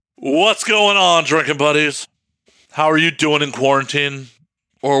What's going on, drinking buddies? How are you doing in quarantine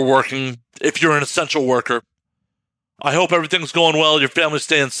or working if you're an essential worker? I hope everything's going well, your family's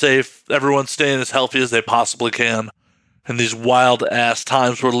staying safe, everyone's staying as healthy as they possibly can in these wild-ass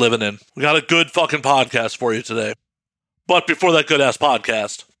times we're living in. We got a good fucking podcast for you today. But before that good-ass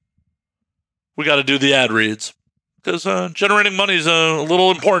podcast, we got to do the ad reads. Because generating money is a little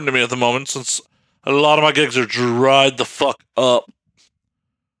important to me at the moment since a lot of my gigs are dried the fuck up.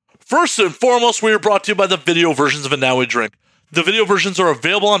 First and foremost, we are brought to you by the video versions of A Now We Drink. The video versions are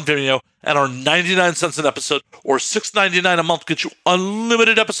available on Vimeo and are 99 cents an episode or $6.99 a month. Get you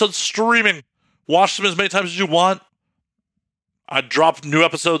unlimited episodes streaming. Watch them as many times as you want. I drop new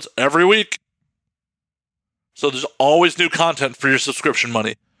episodes every week. So there's always new content for your subscription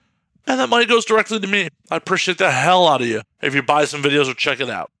money. And that money goes directly to me. I appreciate the hell out of you if you buy some videos or check it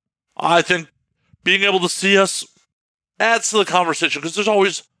out. I think being able to see us adds to the conversation because there's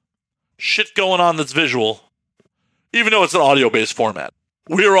always shit going on that's visual, even though it's an audio-based format.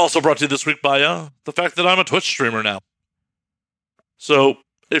 We are also brought to you this week by the fact that I'm a Twitch streamer now. So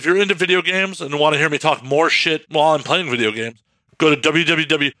if you're into video games and want to hear me talk more shit while I'm playing video games, go to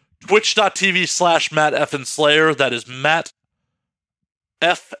www.twitch.tv/MattFNSlayer. That is Matt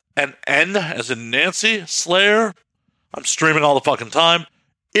F and N as in Nancy Slayer. I'm streaming all the fucking time.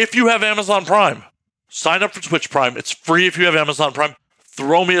 If you have Amazon Prime, sign up for Twitch Prime. It's free if you have Amazon Prime.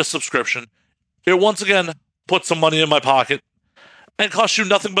 Throw me a subscription. It once again puts some money in my pocket and costs you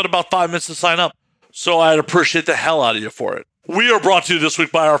nothing but about 5 minutes to sign up. So I'd appreciate the hell out of you for it. We are brought to you this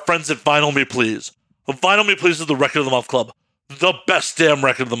week by our friends at Vinyl Me Please. Vinyl Me Please is the Record of the Month Club. The best damn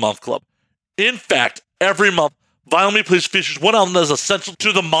Record of the Month Club. In fact, every month, Vinyl Me Please features one album that is essential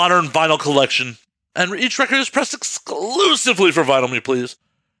to the modern vinyl collection. And each record is pressed exclusively for Vinyl Me Please.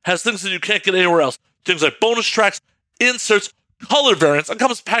 Has things that you can't get anywhere else. Things like bonus tracks, inserts, color variants, and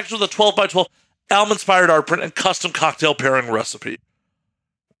comes packaged with a 12x12 album-inspired art print and custom cocktail pairing recipe.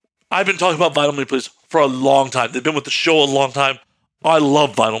 I've been talking about Vinyl Me Please for a long time. They've been with the show a long time. I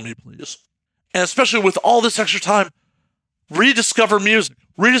love Vinyl Me Please. And especially with all this extra time, rediscover music.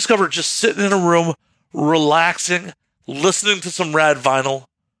 Rediscover just sitting in a room, relaxing, listening to some rad vinyl.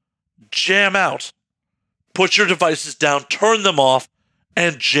 Jam out. Put your devices down, turn them off,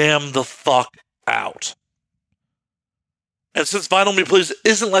 and jam the fuck out. And since Vinyl Me Please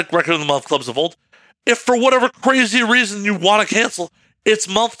isn't like Record of the Month clubs of old, if for whatever crazy reason you want to cancel, it's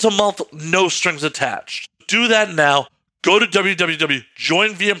month to month, no strings attached. Do that now. Go to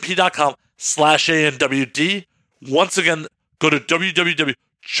www.joinvmp.com/ANWD. Once again, go to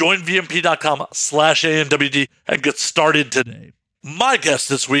www.joinvmp.com/ANWD and get started today. My guest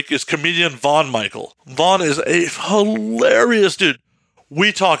this week is comedian Vaughn Michael. Vaughn is a hilarious dude.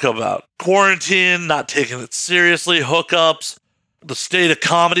 We talk about quarantine, not taking it seriously, hookups, the state of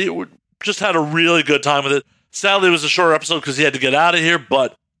comedy. We just had a really good time with it. Sadly, it was a short episode because he had to get out of here,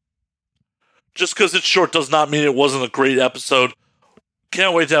 but just because it's short does not mean it wasn't a great episode.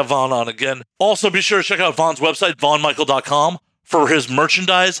 Can't wait to have Vaughn on again. Also, be sure to check out Vaughn's website, vaughnmichael.com, for his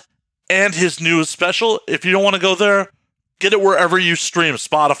merchandise and his newest special. If you don't want to go there, get it wherever you stream,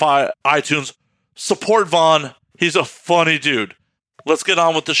 Spotify, iTunes. Support Vaughn. He's a funny dude. Let's get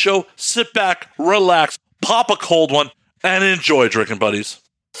on with the show. Sit back, relax, pop a cold one, and enjoy, drinking buddies.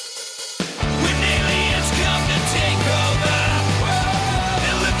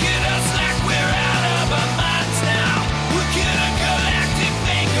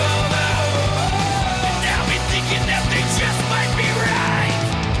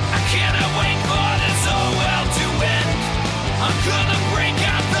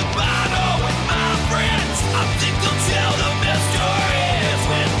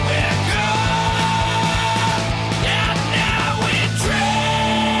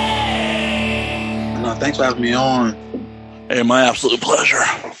 Thanks for having me on. Hey, my absolute pleasure.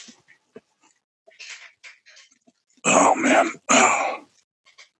 Oh, man.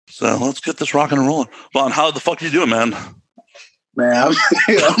 So let's get this rocking and rolling. Vaughn, how the fuck are you doing, man? Man, I'm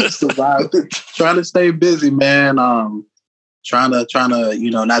surviving. Trying to stay busy, man. Trying to,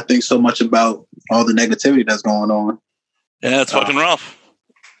 not think so much about all the negativity that's going on. Yeah, it's fucking rough.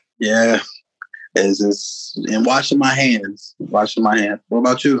 Yeah. And washing my hands. What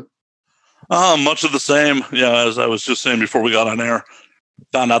about you? Much of the same. Yeah, as I was just saying before we got on air,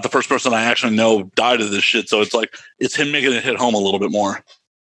 found out the first person I actually know died of this shit. So it's like, it's him making it hit home a little bit more.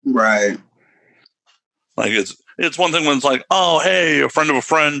 Right. Like it's one thing when it's like, oh, hey, a friend of a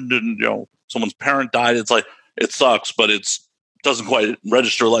friend and, someone's parent died. It's like, it sucks, but it doesn't quite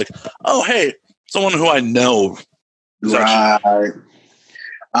register like, oh, hey, someone who I know. Right.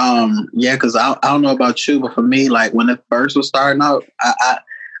 Yeah, because I don't know about you, but for me, like when it first was starting out,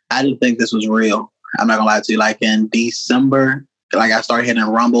 I didn't think this was real. I'm not gonna lie to you. Like in December, like I started hitting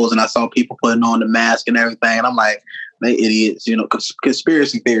rumbles and I saw people putting on the mask and everything. And I'm like, they idiots,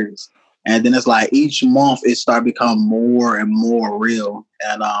 conspiracy theories. And then it's like each month it started becoming more and more real.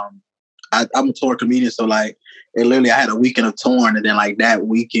 And I'm a tour comedian, so like it literally I had a weekend of touring, and then like that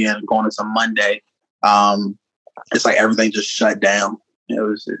weekend going into Monday, it's like everything just shut down.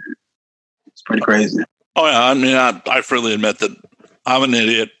 It's pretty crazy. Oh yeah, I mean, I freely admit that I'm an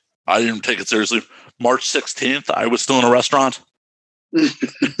idiot. I didn't take it seriously. March 16th, I was still in a restaurant.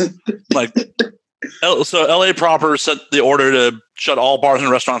 Like, so LA proper sent the order to shut all bars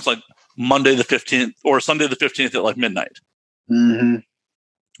and restaurants like Monday the 15th or Sunday the 15th at like midnight. Mm-hmm.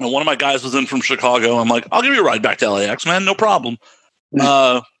 And one of my guys was in from Chicago. I'm like, I'll give you a ride back to LAX, man, no problem.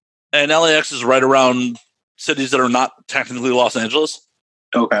 And LAX is right around cities that are not technically Los Angeles.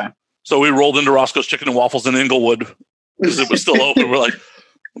 Okay. So we rolled into Roscoe's Chicken and Waffles in Inglewood because it was still open. We're like,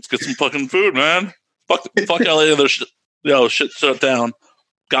 let's get some fucking food, man. Fuck LA. Their shit shut down.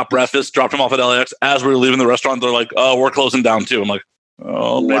 Got breakfast, dropped him off at LAX. As we were leaving the restaurant, they're like, oh, we're closing down too. I'm like,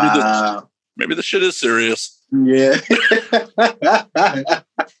 oh, maybe this shit is serious. Yeah.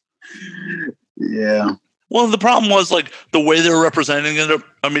 Yeah. Well, the problem was like the way they were representing it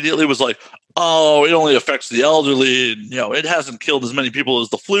immediately was like, oh, it only affects the elderly. It hasn't killed as many people as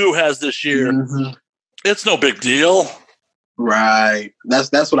the flu has this year. Mm-hmm. It's no big deal. Right.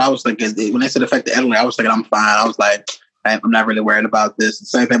 That's what I was thinking. When they said affect the elderly, I was thinking I'm fine. I was like, I'm not really worried about this. The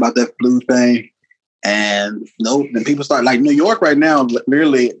same thing about that flu thing. And no, then people start like New York right now,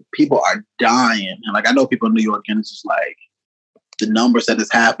 literally people are dying. And like I know people in New York and it's just like the numbers that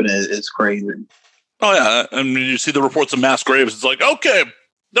is happening is crazy. Oh yeah. I mean, you see the reports of mass graves. It's like, okay,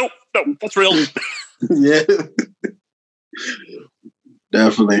 no, that's real. Yeah.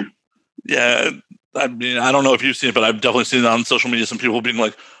 Definitely. Yeah. I mean, I don't know if you've seen it, but I've definitely seen it on social media. Some people being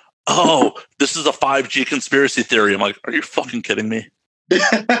like, oh, this is a 5G conspiracy theory. I'm like, are you fucking kidding me?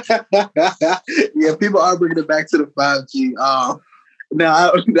 Yeah, people are bringing it back to the 5G.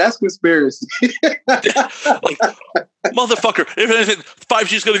 Now, that's conspiracy. Like, motherfucker, if anything,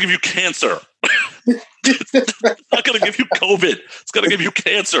 5G is going to give you cancer. It's not going to give you COVID. It's going to give you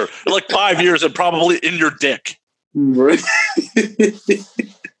cancer in like 5 years and probably in your dick.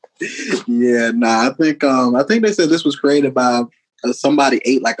 Yeah, nah. I think they said this was created by somebody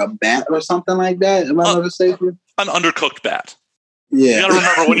ate like a bat or something like that. Am I not mistaken? An undercooked bat. Yeah, you got to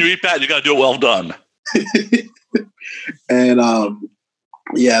remember when you eat bat, you got to do it well done. And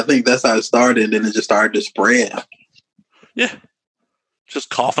yeah, I think that's how it started, and it just started to spread. Yeah, just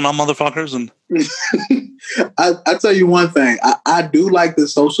coughing on motherfuckers, and I tell you one thing, I do like the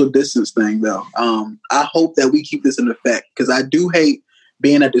social distance thing though. I hope that we keep this in effect because I do hate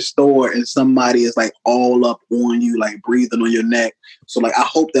being at the store and somebody is like all up on you, like breathing on your neck. So like, I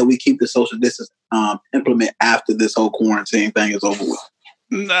hope that we keep the social distance implement after this whole quarantine thing is over with.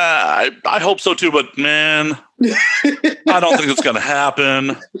 Nah, I hope so too, but man, I don't think it's going to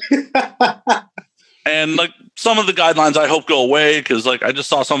happen. And like some of the guidelines I hope go away because like I just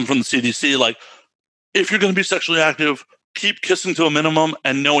saw something from the CDC, like if you're going to be sexually active, keep kissing to a minimum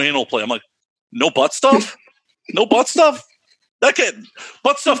and no anal play. I'm like, no butt stuff? No butt stuff?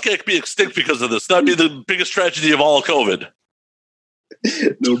 Butt stuff can't be extinct because of this. That'd be the biggest tragedy of all of COVID.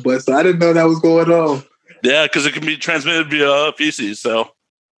 No butt stuff. I didn't know that was going on. Yeah, because it can be transmitted via feces. So,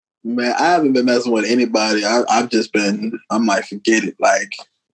 man, I haven't been messing with anybody. I'm like, forget it. Like,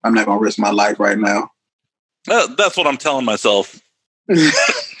 I'm not gonna risk my life right now. That's what I'm telling myself.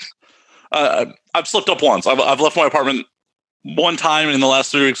 I've slipped up once. I've left my apartment one time in the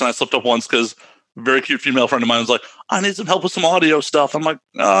last 3 weeks, and I slipped up once because a very cute female friend of mine was like, I need some help with some audio stuff. I'm like,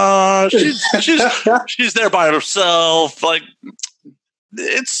 she's there by herself. Like,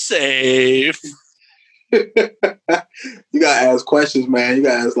 it's safe. You gotta ask questions, man. You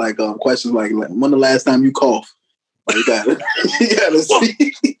gotta ask like questions like when the last time you coughed? Like, you gotta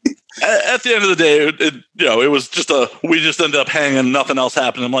see. At the end of the day, it was just we just ended up hanging. Nothing else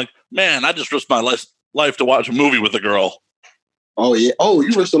happened. I'm like, man, I just risked my life to watch a movie with a girl. Oh yeah. Oh,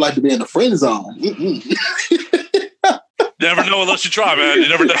 you risked your life to be in the friend zone. Mm-mm. You never know unless you try, man. You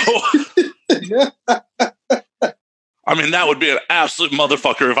never know. I mean, that would be an absolute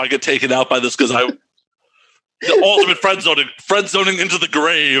motherfucker if I get taken out by this because the ultimate friend zoning into the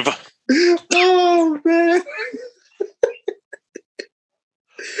grave. Oh man.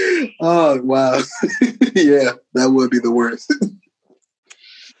 Oh wow. Yeah, that would be the worst.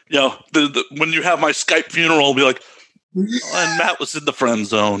 When you have my Skype funeral, it'll be like, and Matt was in the friend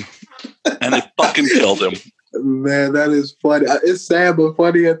zone, and they fucking killed him. Man, that is funny. It's sad but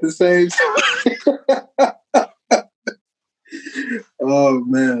funny at the same time. Oh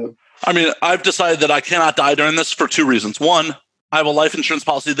man. I mean, I've decided that I cannot die during this for two reasons. One, I have a life insurance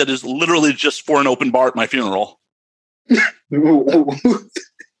policy that is literally just for an open bar at my funeral.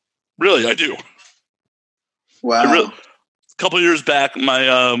 Really, I do. Wow. A couple of years back,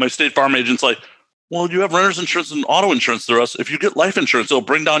 my State Farm agent's like, well, you have renter's insurance and auto insurance through us. If you get life insurance, it'll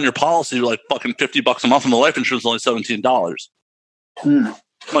bring down your policy to like fucking $50 a month, and the life insurance is only $17. I'm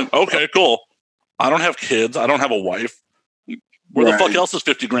like, okay, cool. I don't have kids. I don't have a wife. Where the fuck else is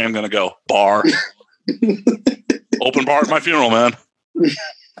 50 grand going to go? Bar. Open bar at my funeral, man.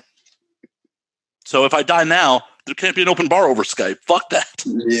 So if I die now, there can't be an open bar over Skype. Fuck that.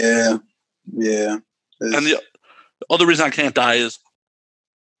 Yeah. Yeah. And the other reason I can't die is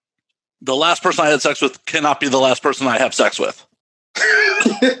the last person I had sex with cannot be the last person I have sex with.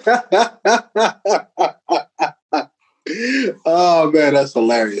 Oh man, that's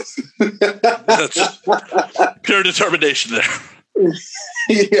hilarious. That's just pure determination there.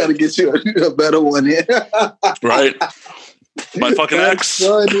 You gotta get you a better one here. Right? My fucking ex.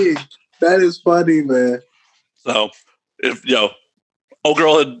 Funny. That is funny, man. So if old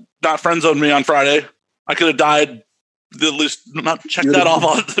girl had not friend zoned me on Friday, I could have died. At least not check that off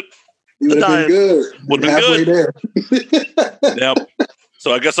on you would have been good. Would have been good. There. Yep.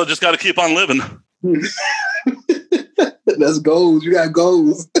 So I guess I just got to keep on living. That's goals. You got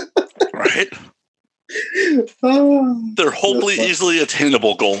goals. Right? Oh, they're hopefully easily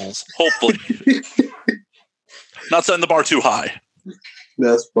attainable goals. Hopefully. Not setting the bar too high.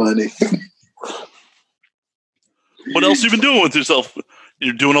 That's funny. What else you been doing with yourself?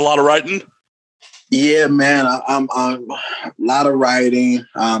 You're doing a lot of writing? Yeah, man. I'm a lot of writing,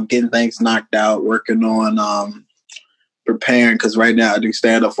 getting things knocked out, working on preparing, because right now I do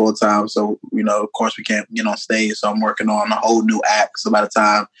stand up full time. So, of course we can't get on stage. So I'm working on a whole new act. So by the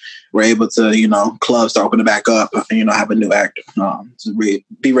time we're able to, clubs start opening back up, have a new act to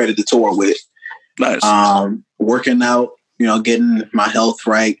be ready to tour with. Nice. Working out, getting my health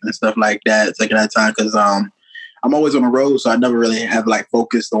right and stuff like that, taking that time, because I'm always on the road. So I never really have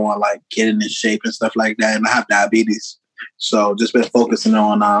focused on getting in shape and stuff like that. And I have diabetes. So just been focusing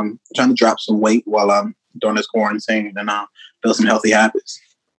on trying to drop some weight while I'm during this quarantine and build some healthy habits.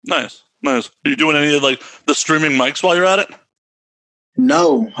 Nice. Are you doing any of the streaming mics while you're at it?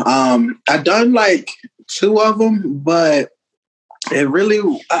 No. I've done 2 of them, but it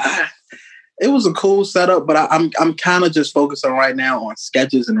really it was a cool setup. But I'm kind of just focusing right now on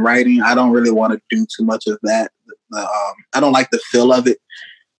sketches and writing. I don't really want to do too much of that. I don't like the feel of it.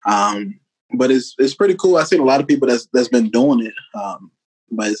 But it's pretty cool. I've seen a lot of people that's been doing it.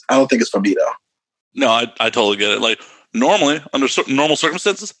 But I don't think it's for me though. No, I totally get it. Normally, under normal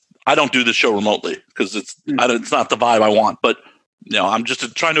circumstances, I don't do this show remotely because it's not the vibe I want. But I'm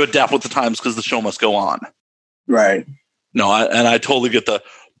just trying to adapt with the times because the show must go on. Right. No, I totally get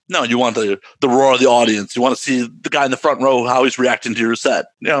you want the roar of the audience. You want to see the guy in the front row, how he's reacting to your set.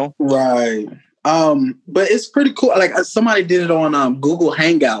 Right. But it's pretty cool. Somebody did it on Google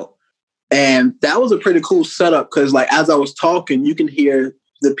Hangout, and that was a pretty cool setup because as I was talking, you can hear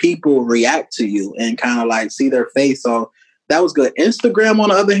the people react to you and kind of see their face. So that was good. Instagram, on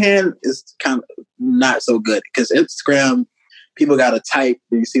the other hand, is kind of not so good because Instagram, people got to type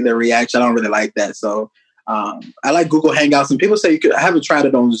and you see their reaction. I don't really like that. So I like Google Hangouts, and people say I haven't tried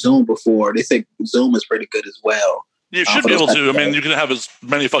it on Zoom before. They say Zoom is pretty good as well. You should be able to. I mean, you can have as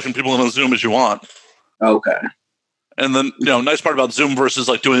many fucking people in a Zoom as you want. Okay. And then, nice part about Zoom versus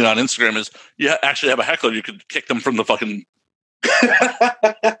doing it on Instagram is you actually have a heckler. You could kick them from the fucking...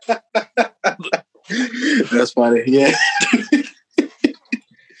 That's funny. Yeah.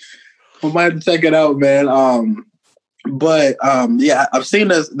 I might have to check it out, man. But I've seen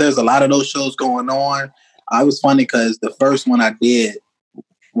there's a lot of those shows going on. It was funny because the first one I did,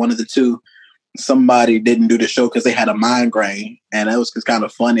 one of the two, somebody didn't do the show because they had a migraine, and it was just kind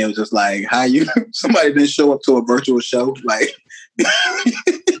of funny. It was just somebody didn't show up to a virtual show, a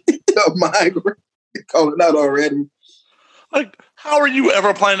migraine calling out already. How are you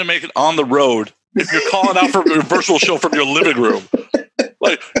ever planning to make it on the road if you're calling out for a virtual show from your living room?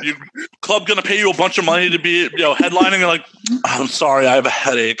 Your club gonna pay you a bunch of money to be, headlining, and I'm sorry, I have a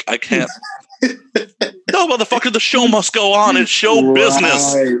headache. I can't. No, motherfucker, the show must go on. It's show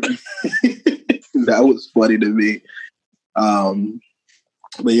business. That was funny to me.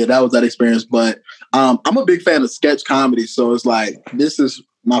 But yeah, that was that experience. But I'm a big fan of sketch comedy, so it's this is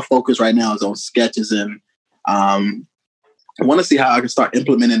my focus right now is on sketches, and I want to see how I can start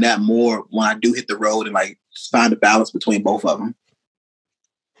implementing that more when I do hit the road and just find a balance between both of them.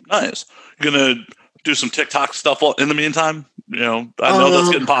 Nice. You're gonna do some TikTok stuff in the meantime. I know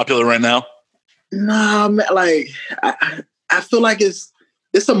that's getting popular right now. Nah, man, I I feel like it's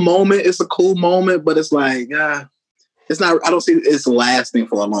a moment. It's a cool moment, but it's like it's not. I don't see it's lasting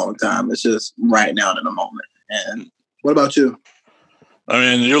for a long time. It's just right now in the moment. And what about you? I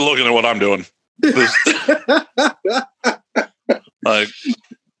mean, you're looking at what I'm doing. Like,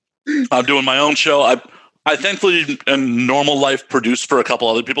 I'm doing my own show. I thankfully in normal life produce for a couple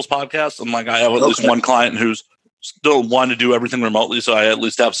other people's podcasts, and like I have at least one client who's still wanting to do everything remotely, so I at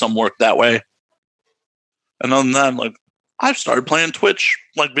least have some work that way. And other than that, like I've started playing Twitch,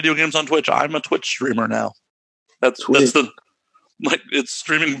 like video games on Twitch. I'm a Twitch streamer now. That's it's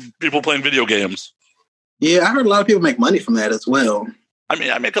streaming people playing video games. Yeah, I heard a lot of people make money from that as well. I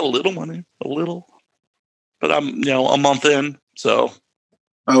mean, I make a little money, but I'm a month in, so.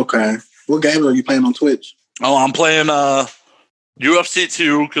 Okay, what games are you playing on Twitch? Oh, I'm playing UFC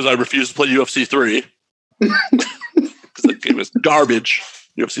 2 because I refuse to play UFC 3 because that game is garbage.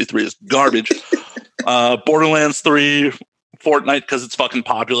 UFC 3 is garbage. Borderlands 3, Fortnite because it's fucking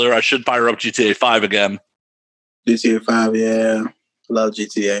popular. I should fire up GTA 5 again. GTA 5, yeah, love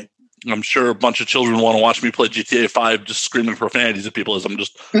GTA. I'm sure a bunch of children want to watch me play GTA 5 just screaming profanities at people as I'm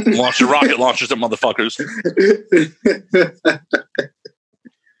just launching rocket launchers at motherfuckers.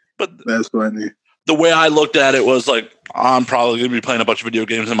 But that's funny. The way I looked at it was like, I'm probably going to be playing a bunch of video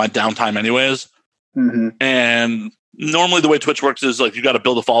games in my downtime anyways. Mm-hmm. And normally the way Twitch works is like you got to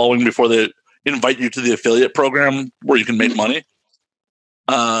build a following before they invite you to the affiliate program where you can make money.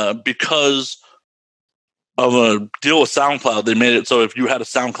 Because of a deal with SoundCloud, they made it so if you had a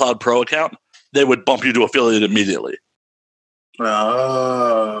SoundCloud Pro account, they would bump you to affiliate immediately.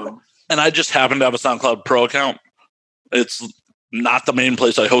 Oh. And I just happen to have a SoundCloud Pro account. It's not the main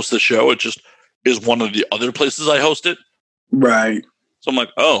place I host the show. It just is one of the other places I host it. Right. So I'm like,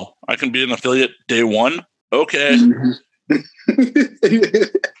 oh, I can be an affiliate day one? Okay. Mm-hmm.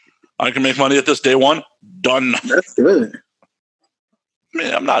 I can make money at this day one? Done. That's good.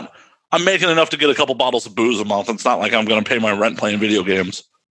 Man, I'm making enough to get a couple bottles of booze a month. It's not like I'm going to pay my rent playing video games.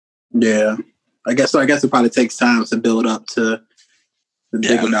 Yeah. I guess it probably takes time to build up to the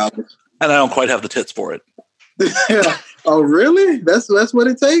bigger dollars. And I don't quite have the tits for it. Oh, really? That's what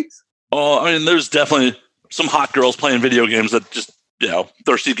it takes? Oh, I mean, there's definitely some hot girls playing video games that just,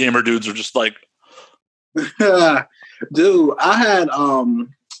 thirsty gamer dudes are just like. Dude, I had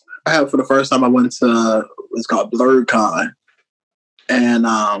for the first time I went to, it's called BlurredCon. And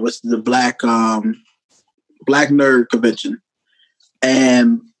what's the black nerd convention.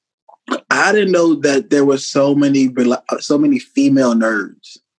 And I didn't know that there were so many female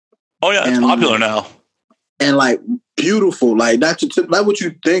nerds. Oh yeah, it's popular now. And like beautiful, like not what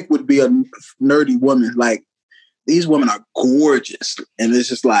you think would be a nerdy woman. Like these women are gorgeous, and it's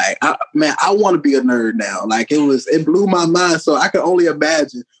just like, I want to be a nerd now. Like it blew my mind. So I can only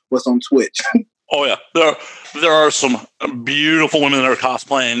imagine what's on Twitch. Oh yeah, there are some beautiful women that are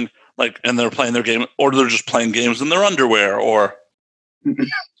cosplaying, like, and they're playing their game, or they're just playing games in their underwear, or.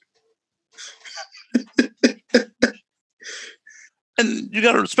 And you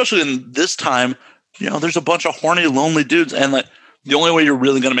got to, especially in this time, there's a bunch of horny, lonely dudes, and like the only way you're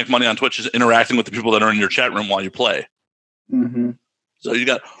really going to make money on Twitch is interacting with the people that are in your chat room while you play. Mm-hmm. So you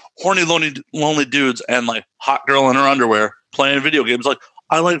got horny, lonely dudes, and like hot girl in her underwear playing video games. Like,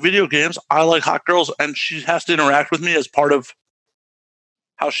 I like video games, I like hot girls, and she has to interact with me as part of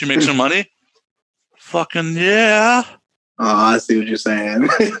how she makes her money. Fucking yeah. Oh, I see what you're saying.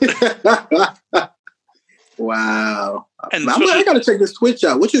 Wow. And I gotta check this Twitch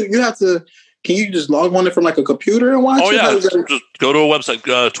out. What you have to? Can you just log on it from like a computer and watch it? Oh yeah, just go to a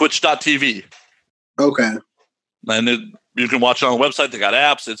website, twitch.tv. Okay. And you can watch it on the website. They got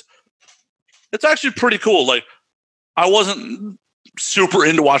apps. It's actually pretty cool. Like, I wasn't super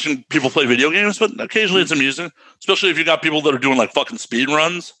into watching people play video games, but occasionally it's amusing, especially if you got people that are doing like fucking speed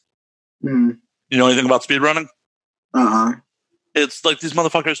runs. Mm. You know anything about speed running? It's like these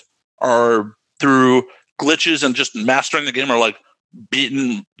motherfuckers are through glitches and just mastering the game, are like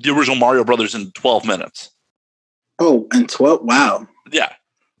beating the original Mario Brothers in 12 minutes. Oh, and 12? Wow. Yeah.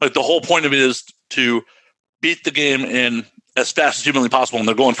 Like the whole point of it is to beat the game in as fast as humanly possible, and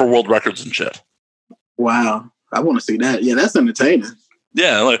they're going for world records and shit. Wow. I want to see that. Yeah, that's entertaining.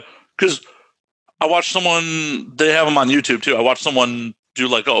 Yeah, like, because I watched someone, they have them on YouTube too. I watched someone do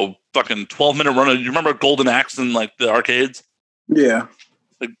like, fucking 12-minute run. You remember Golden Axe in like the arcades? Yeah.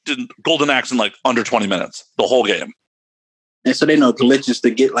 Like, did Golden Axe in like under 20 minutes, the whole game. And so they know glitches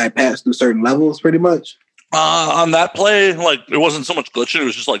to get like past through certain levels, pretty much. On that play, like it wasn't so much glitching; it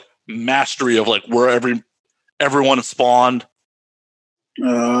was just like mastery of like where everyone is spawned.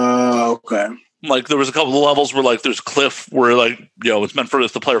 Okay. Like there was a couple of levels where like there's a cliff where like it's meant for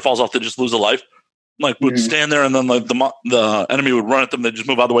if the player falls off they just lose a life. Like would stand there, and then like the enemy would run at them. They just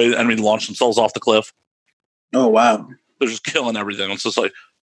move out of the way. The enemy launch themselves off the cliff. Oh wow! They're just killing everything. It's just like,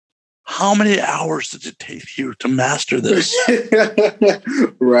 how many hours did it take you to master this?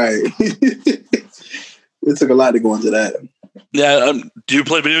 Right. It took a lot to go into that. Yeah. Do you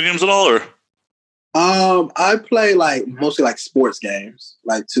play video games at all, or? I play like mostly like sports games,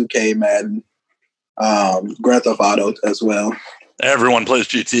 like 2K, Madden, Grand Theft Auto as well. Everyone plays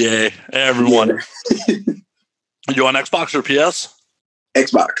GTA. Everyone. Yeah. You on Xbox or PS?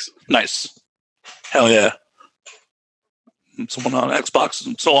 Xbox. Nice. Hell yeah. Someone on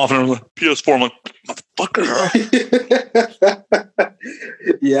Xbox so often on the PS4. I'm like, motherfucker.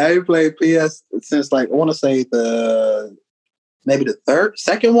 Yeah, I played PS since like I want to say maybe the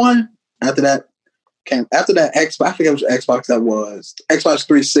second one. After that Xbox. I forget which Xbox that was. Xbox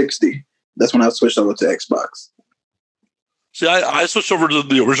 360. That's when I switched over to Xbox. See, I switched over to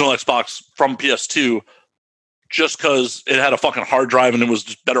the original Xbox from PS2 just because it had a fucking hard drive and it was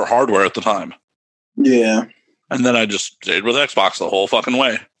just better hardware at the time. Yeah. And then I just stayed with Xbox the whole fucking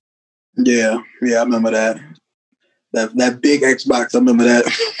way. Yeah. Yeah, I remember that. That big Xbox, I remember that.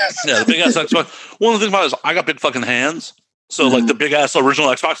 Yeah, the big ass Xbox. One of the things about it is I got big fucking hands. So like the big ass original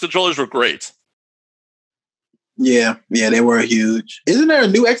Xbox controllers were great. Yeah, they were huge. Isn't there a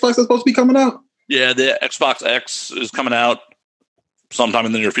new Xbox that's supposed to be coming out? Yeah, the Xbox X is coming out sometime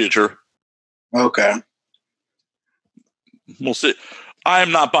in the near future. Okay. We'll see.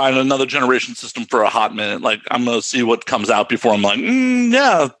 I'm not buying another generation system for a hot minute. Like, I'm going to see what comes out before I'm like,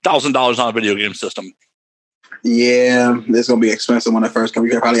 yeah, $1,000 on a video game system. Yeah, it's going to be expensive when it first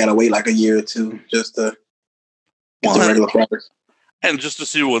comes. You probably got to wait like a year or two just to get the regular price. And just to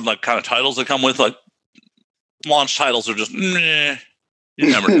see what like kind of titles they come with. Like, launch titles are just, meh.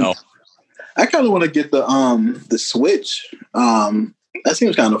 You never know. I kind of want to get the Switch. That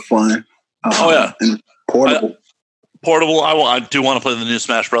seems kind of fun. Oh yeah, and portable. Portable. I do want to play the new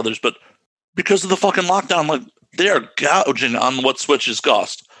Smash Brothers, but because of the fucking lockdown, like they are gouging on what Switches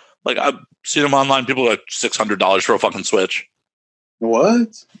cost. Like I've seen them online. People are like $600 for a fucking Switch.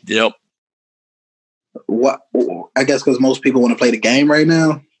 What? Yep. What? I guess because most people want to play the game right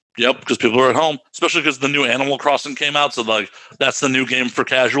now. Yep, because people are at home, especially because the new Animal Crossing came out. So like that's the new game for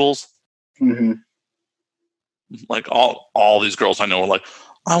casuals. Mm-hmm. Like all these girls I know are like,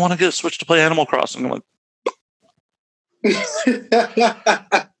 I want to get a Switch to play Animal Crossing. I'm like,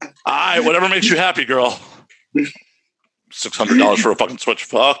 whatever makes you happy, girl. $600 for a fucking Switch.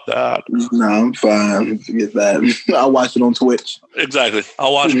 Fuck that. No, I'm fine. Forget that. I'll watch it on Twitch. Exactly.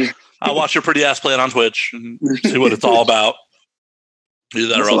 I'll watch your pretty ass play it on Twitch and see what it's all about. Either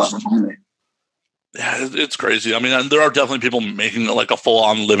that or else. Yeah, it's crazy. I mean, there are definitely people making like a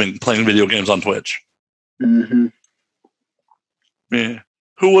full-on living playing video games on Twitch. Mm-hmm. Yeah.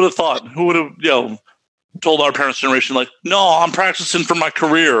 Who would have thought? Who would have, told our parents' generation, like, no, I'm practicing for my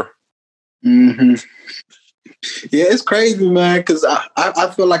career. Mm-hmm. Yeah, it's crazy, man, because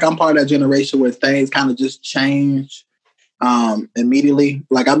I feel like I'm part of that generation where things kind of just change immediately.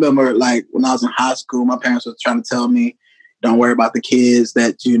 Like, I remember, like, when I was in high school, my parents were trying to tell me, don't worry about the kids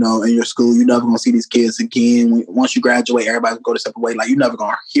that, in your school. You're never going to see these kids again. Once you graduate, everybody's going to go to separate way. Like, you're never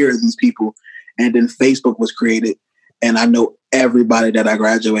going to hear these people. And then Facebook was created. And I know everybody that I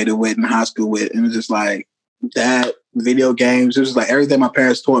graduated with in high school with. And it was just like that, video games. It was like everything my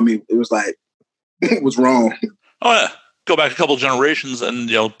parents taught me. It was like, it was wrong. Oh, yeah. Go back a couple of generations and,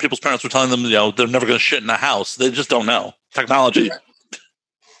 people's parents were telling them, they're never going to shit in a house. They just don't know. Technology.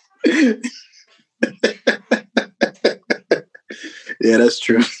 Yeah, that's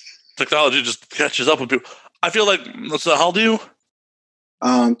true. Technology just catches up with people. I feel like, so how old are you?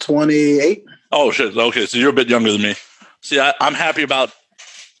 28. Oh, shit. Okay, so you're a bit younger than me. See, I'm happy about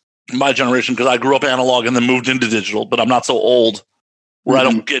my generation because I grew up analog and then moved into digital, but I'm not so old where I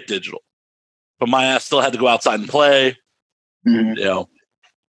don't get digital. But my ass still had to go outside and play. Mm-hmm.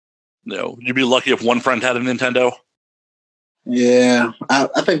 You'd be lucky if one friend had a Nintendo. Yeah,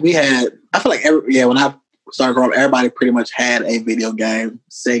 I think we had. I feel like when I started growing up, everybody pretty much had a video game,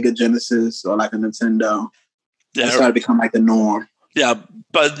 Sega Genesis or like a Nintendo. Yeah, it started to become like the norm. Yeah,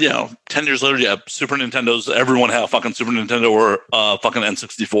 but 10 years later, Super Nintendos. Everyone had a fucking Super Nintendo or fucking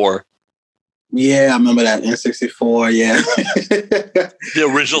N64. Yeah, I remember that N64. Yeah, the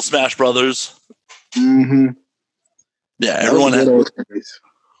original Smash Brothers. Mm-hmm. Yeah, everyone had.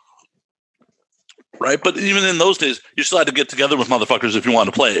 Right, but even in those days, you still had to get together with motherfuckers if you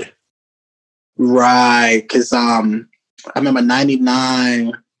wanted to play. Right, because I remember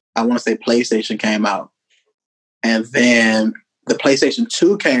 '99. I want to say PlayStation came out, and then the PlayStation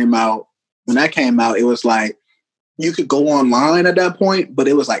 2 came out. When that came out, it was like you could go online at that point, but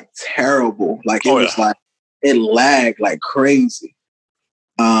it was like terrible. Like it was like it lagged like crazy.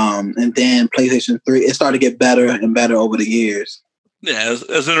 And then PlayStation 3, it started to get better and better over the years. Yeah,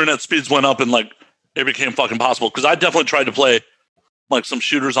 as internet speeds went up and like it became fucking possible. Because I definitely tried to play like some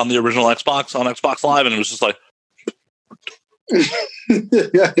shooters on the original Xbox on Xbox Live, and it was just like it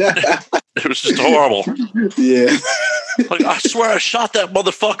was just horrible. Yeah, like I swear I shot that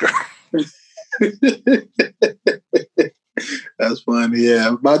motherfucker. That's funny.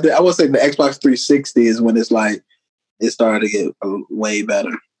 Yeah, I would say the Xbox 360 is when it's like it started to get way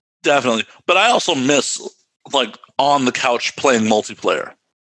better. Definitely, but I also miss like on the couch playing multiplayer.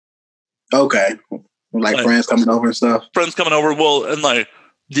 Okay, like friends coming over and stuff. Friends coming over, well, and like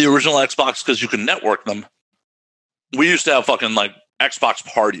the original Xbox because you can network them. We used to have fucking like Xbox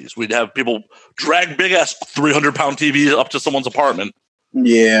parties. We'd have people drag big ass 300-pound TVs up to someone's apartment.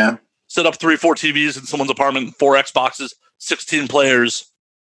 Yeah. Set up 3-4 TVs in someone's apartment, 4 Xboxes, 16 players,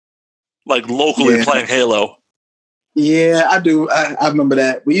 like locally playing Halo. Yeah, I do. I remember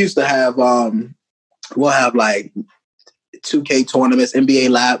that. We used to have, we'll have like 2K tournaments, NBA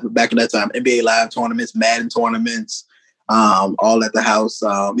Live, back in that time, NBA Live tournaments, Madden tournaments, all at the house.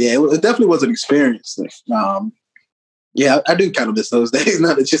 It definitely was an experience. Yeah, I do kind of miss those days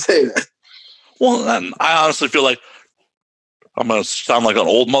now that you say that. Well, I honestly feel like I'm going to sound like an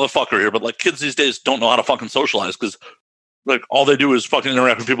old motherfucker here, but like kids these days don't know how to fucking socialize because like all they do is fucking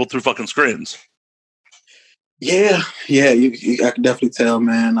interact with people through fucking screens. Yeah, I can definitely tell,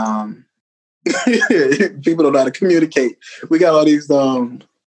 man. People don't know how to communicate. We got all these phones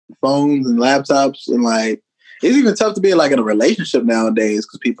and laptops, and like it's even tough to be like in a relationship nowadays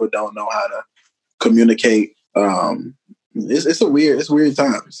because people don't know how to communicate. It's weird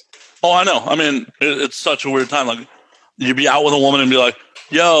times. Oh, I know. I mean, it's such a weird time. Like you'd be out with a woman and be like,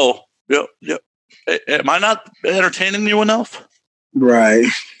 yo, am I not entertaining you enough? Right.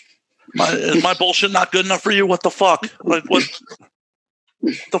 Is my bullshit not good enough for you? What the fuck? Like, what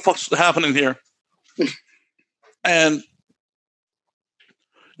the fuck's happening here? And,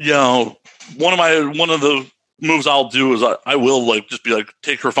 one of the moves I'll do is I will like just be like,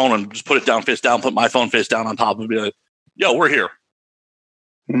 take her phone and just put it down face down, put my phone face down on top and be like, yo, we're here.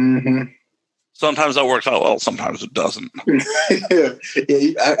 Mm-hmm. Sometimes that works out well. Sometimes it doesn't. I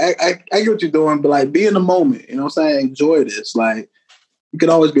get what you're doing, but like be in the moment. You know what I'm saying? Enjoy this. Like you can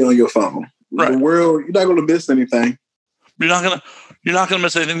always be on your phone. Right. The world, you're not going to miss anything. You're not gonna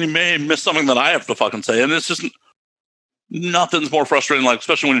miss anything. You may miss something that I have to fucking say, and it's just nothing's more frustrating. Like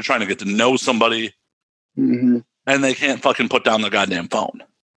especially when you're trying to get to know somebody, and they can't fucking put down their goddamn phone.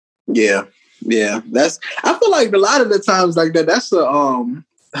 Yeah. I feel like a lot of the times like that. That's the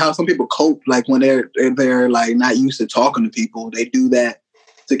how some people cope. Like when they're like not used to talking to people, they do that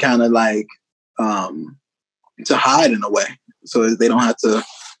to kind of like to hide in a way, so they don't have to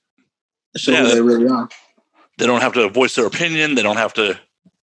show who they really are. They don't have to voice their opinion. They don't have to.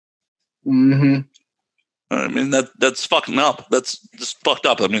 I mean that's fucking up. That's just fucked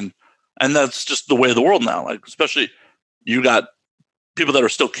up. I mean, and that's just the way of the world now. Like especially you got people that are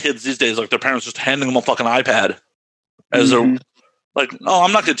still kids these days. Like their parents just handing them a fucking iPad as a like, oh,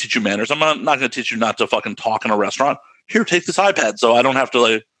 I'm not going to teach you manners. I'm not going to teach you not to fucking talk in a restaurant. Here, take this iPad, so I don't have to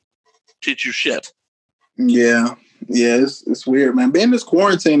like teach you shit. Yeah, it's weird, man. Being this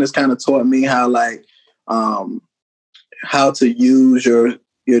quarantine has kind of taught me how like how to use your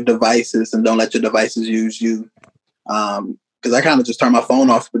devices and don't let your devices use you. Because I kind of just turn my phone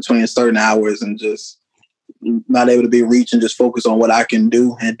off between certain hours and just not able to be reached and just focus on what I can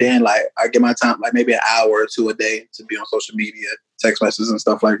do. And then like I get my time, like maybe an hour or two a day to be on social media, text messages and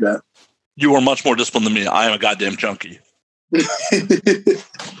stuff like that. You are much more disciplined than me. I am a goddamn junkie.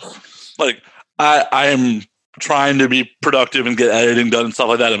 Like I am trying to be productive and get editing done and stuff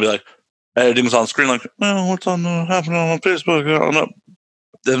like that and be like, editing's on screen, like, oh, what's happening on Facebook? I don't know.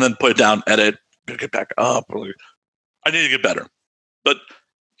 And then put it down, edit, pick it back up. Like, I need to get better. But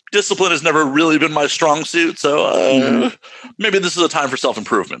discipline has never really been my strong suit, so maybe this is a time for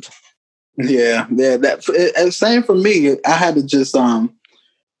self-improvement. Yeah. That same for me. I had to just I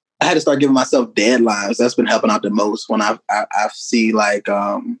had to start giving myself deadlines. That's been helping out the most when I see like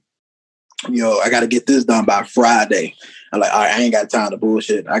I got to get this done by Friday. I'm like, all right, I ain't got time to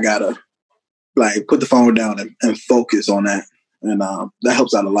bullshit. I gotta like put the phone down and focus on that, and that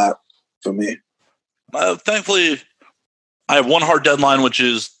helps out a lot for me. Thankfully, I have one hard deadline, which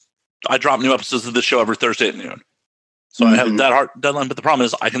is I drop new episodes of this show every Thursday at noon. So I have that hard deadline, but the problem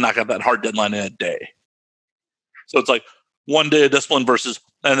is I can knock out that hard deadline in a day. So it's like 1 day of discipline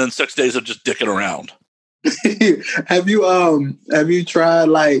and then 6 days of just dicking around. Have you tried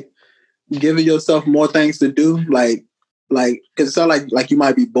like giving yourself more things to do, like because it sounds like you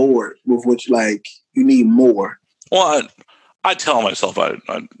might be bored with which like you need more. Well, I tell myself I'm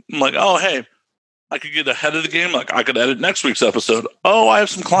like, oh hey, I could get ahead of the game. Like I could edit next week's episode. Oh, I have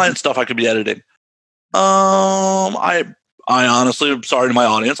some client stuff I could be editing. I honestly, I'm sorry to my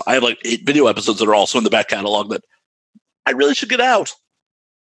audience. I have like 8 video episodes that are also in the back catalog that I really should get out.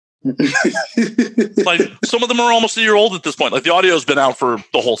 Like some of them are almost a year old at this point. Like the audio's been out for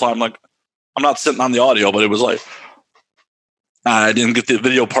the whole time. Like I'm not sitting on the audio, but it was like I didn't get the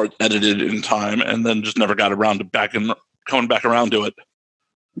video part edited in time, and then just never got around to coming back around to it.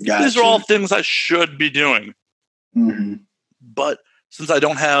 Gotcha. These are all things I should be doing, but since I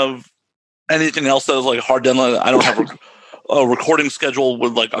don't have anything else that is like a hard deadline, I don't have a recording schedule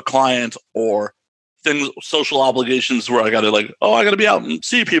with like a client or things, social obligations where I got to like, I got to be out and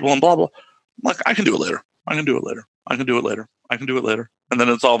see people and blah blah. I'm like I can do it later. I can do it later. I can do it later. I can do it later. And then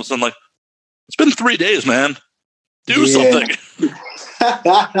it's all of a sudden like, it's been 3 days, man. Do something.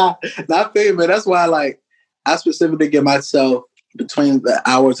 Not fair, man. That's why like I specifically give myself between the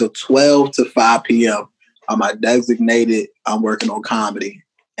hours of 12 to 5 p.m. on my designated, I'm working on comedy.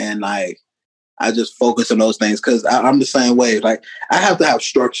 And like, I just focus on those things because I'm the same way. Like, I have to have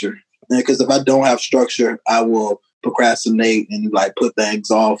structure. Because if I don't have structure, I will procrastinate and like put things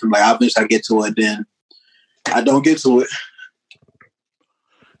off. And like, I wish I get to it, then I don't get to it.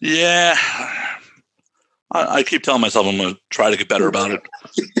 Yeah. I keep telling myself I'm going to try to get better about it.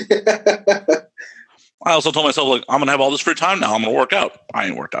 I also told myself, like, I'm going to have all this free time now. I'm going to work out. I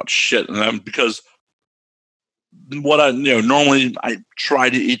ain't worked out shit. And because what normally I try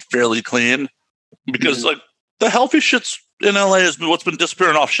to eat fairly clean because like the healthy shit's in LA is what's been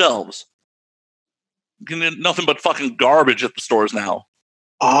disappearing off shelves. You can get nothing but fucking garbage at the stores now.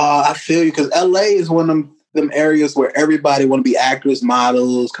 I feel you because LA is one of them areas where everybody want to be actors,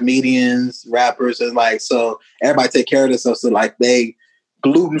 models, comedians, rappers, and like so everybody take care of themselves. So like they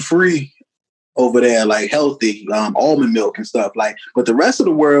gluten-free over there, like healthy, almond milk and stuff. Like, but the rest of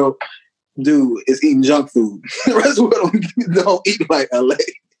the world, dude, is eating junk food. The rest of the world don't eat like LA.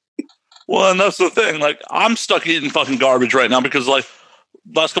 Well, and that's the thing. Like, I'm stuck eating fucking garbage right now because, like,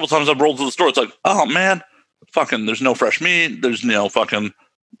 last couple times I've rolled to the store, it's like, oh man, fucking, there's no fresh meat. There's fucking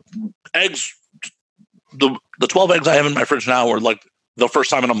eggs. The 12 eggs I have in my fridge now were like the first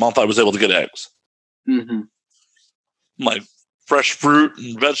time in a month I was able to get eggs. Like fresh fruit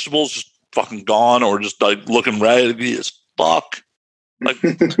and vegetables just fucking gone or just like looking raggedy as fuck. Like,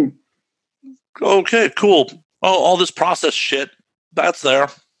 okay, cool. Oh, all this processed shit, that's there.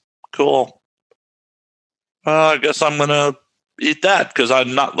 Cool. I guess I'm going to eat that because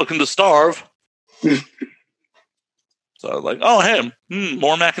I'm not looking to starve. So like, oh, hey,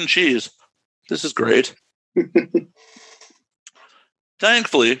 more mac and cheese. This is great.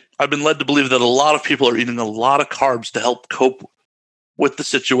 Thankfully, I've been led to believe that a lot of people are eating a lot of carbs to help cope with the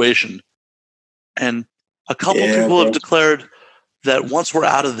situation. And a couple people have declared that once we're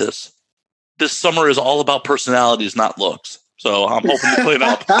out of this summer is all about personalities, not looks. So I'm hoping to clean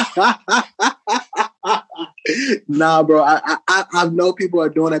up. Nah, bro. I know people are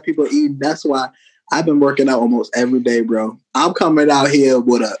doing that. People are eating. That's why I've been working out almost every day, bro. I'm coming out here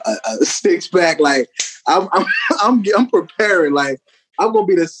with a 6-pack. Like I'm preparing. Like I'm gonna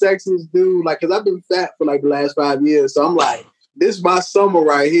be the sexiest dude. Like, cause I've been fat for like the last 5 years. So I'm like, this is my summer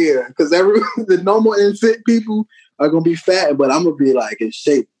right here. Cause the normal and fit people are gonna be fat, but I'm gonna be like in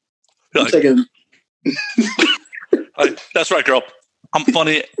shape. That's right, girl. I'm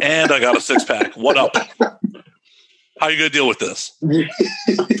funny and I got a 6-pack. What up? How are you gonna deal with this?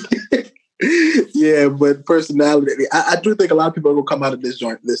 Yeah, but personality. I do think a lot of people are gonna come out of this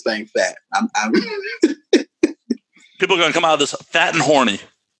thing fat. People are gonna come out of this fat and horny.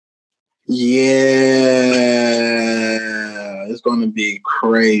 Yeah, it's gonna be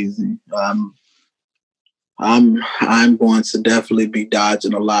crazy. I'm going to definitely be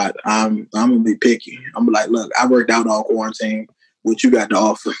dodging a lot. I'm gonna be picky. I'm like, look, I worked out all quarantine. What you got to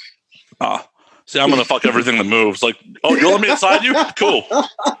offer? See, I'm gonna fuck everything that moves. Like, oh, you let me inside you? Cool.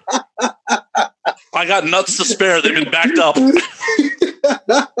 I got nuts to spare. They've been backed up.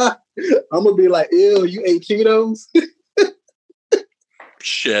 I'm gonna be like, ew, you ate Cheetos?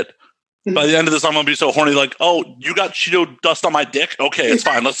 Shit. By the end of this, I'm gonna be so horny. Like, oh, you got Cheeto dust on my dick? Okay, it's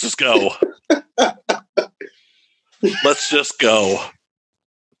fine. Let's just go. Let's just go.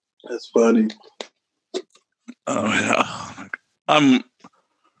 That's funny. Oh yeah.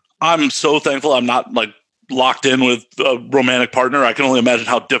 I'm so thankful I'm not like locked in with a romantic partner. I can only imagine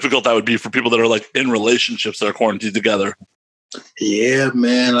how difficult that would be for people that are like in relationships that are quarantined together. Yeah,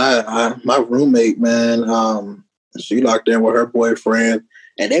 man. I my roommate, man, she locked in with her boyfriend,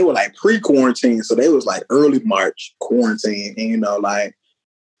 and they were like pre-quarantine, so they was like early March quarantine. And like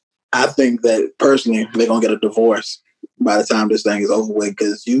I think that personally they're gonna get a divorce by the time this thing is over with,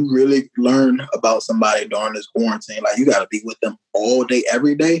 because you really learn about somebody during this quarantine. Like you got to be with them all day,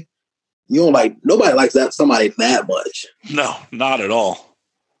 every day. You don't like nobody likes that somebody that much. No, not at all.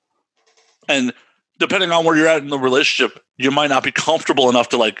 And depending on where you're at in the relationship, you might not be comfortable enough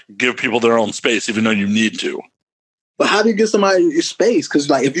to like give people their own space, even though you need to. But how do you get somebody your space? Because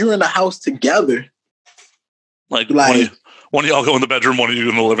like if you're in the house together, like one of y'all go in the bedroom, one of you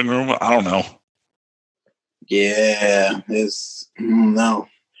in the living room. I don't know. Yeah, no.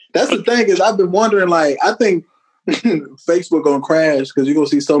 That's the thing is I've been wondering. Like I think Facebook gonna crash because you're gonna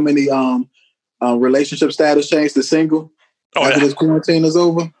see so many relationship status change to single after this quarantine is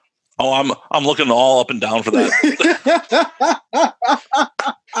over. Oh, I'm looking all up and down for that.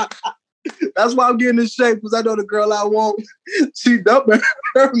 That's why I'm getting in shape, because I know the girl I want. She dumping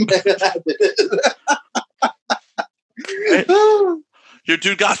her man. Your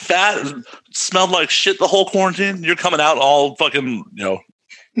dude got fat and smelled like shit the whole quarantine. You're coming out all fucking,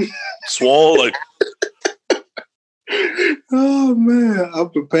 swole. Like, oh man,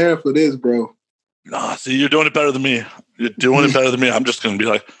 I'm prepared for this, bro. Nah, see, you're doing it better than me. You're doing it better than me. I'm just gonna be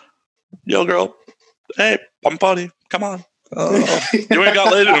like, yo, girl, hey, I'm funny. Come on. You ain't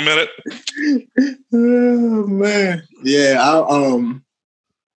got laid in a minute. Oh man, yeah.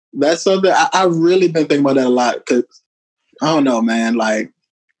 That's something I've really been thinking about that a lot, because I don't know, man. Like,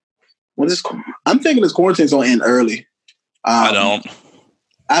 I'm thinking this quarantine's gonna end early. I don't.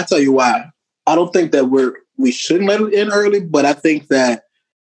 I tell you why. I don't think that we shouldn't let it end early, but I think that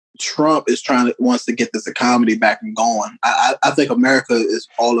Trump wants to get this economy back and going. I think America is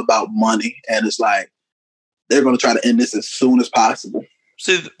all about money, and it's like they're going to try to end this as soon as possible.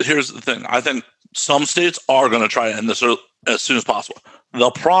 See, here's the thing. I think some states are going to try to end this as soon as possible. The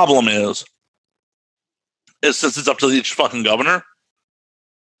problem is since it's up to each fucking governor,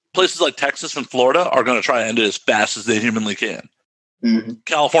 places like Texas and Florida are going to try to end it as fast as they humanly can. Mm-hmm.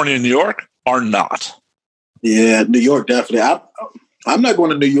 California and New York are not. Yeah, New York definitely. I'm not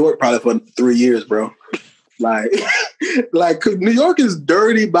going to New York probably for 3 years, bro. Like New York is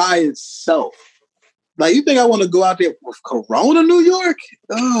dirty by itself. Like, you think I want to go out there with Corona, New York?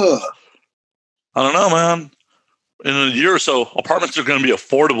 Ugh. I don't know, man. In a year or so, apartments are going to be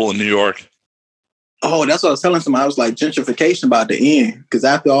affordable in New York. Oh, that's what I was telling somebody. I was like, gentrification about to end. Because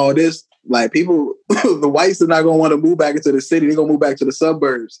after all this, like, people, the whites are not going to want to move back into the city. They're going to move back to the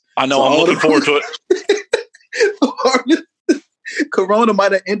suburbs. I know. So I'm looking forward to it. Corona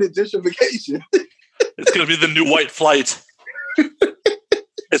might have ended gentrification. It's going to be the new white flight.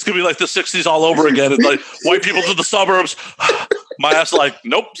 It's going to be like the 60s all over again. It's like white people to the suburbs. My ass like,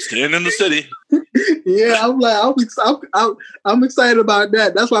 nope, staying in the city. Yeah, I'm excited about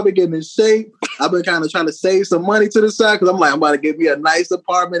that. That's why I've been getting in shape. I've been kind of trying to save some money to the side, because I'm like, I'm about to get me a nice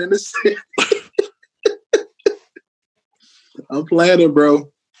apartment in the city. I'm planning, bro.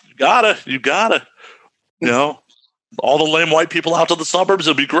 You gotta. All the lame white people out to the suburbs,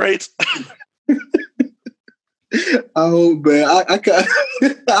 it'll be great. Oh man, I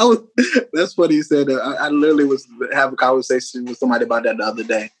was. That's what he said. I literally was having a conversation with somebody about that the other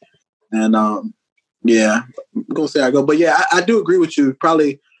day, and yeah, I'm gonna say I go, but yeah, I do agree with you.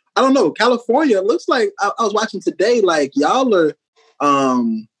 Probably, I don't know. California looks like I was watching today. Like y'all are,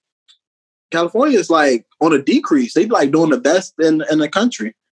 California is like on a decrease. They like doing the best in the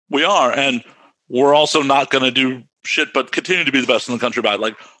country. We are, and we're also not going to do shit, but continue to be the best in the country by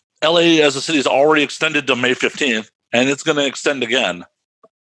like. LA as a city is already extended to May 15th, and it's going to extend again.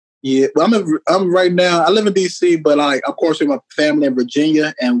 Yeah, well, I'm right now. I live in DC, but of course, we have a family in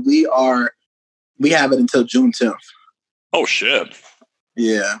Virginia, and we have it until June 10th. Oh shit!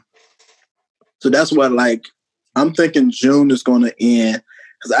 Yeah. So that's what I'm thinking June is going to end,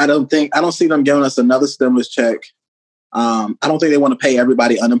 because I don't see them giving us another stimulus check. I don't think they want to pay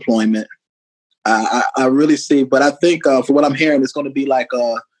everybody unemployment. I really see, but I think for what I'm hearing, it's going to be like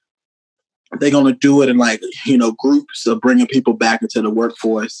they're going to do it in groups of bringing people back into the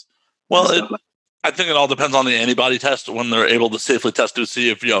workforce. Well, I think it all depends on the antibody test when they're able to safely test to see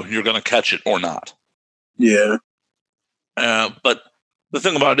if you're going to catch it or not. Yeah. But the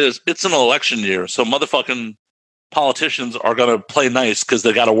thing about it is, it's an election year, so motherfucking politicians are going to play nice because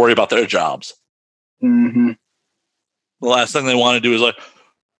they got to worry about their jobs. Mm-hmm. The last thing they want to do is like,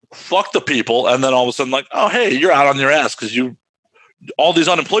 fuck the people, and then all of a sudden like, oh, hey, you're out on your ass because all these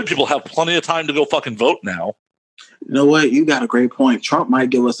unemployed people have plenty of time to go fucking vote now. You know what? You got a great point. Trump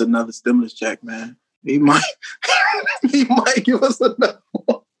might give us another stimulus check, man. He might give us another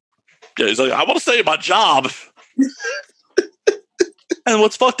one. Yeah, he's like, I want to save my job. And And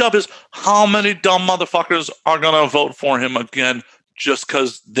what's fucked up is how many dumb motherfuckers are gonna vote for him again just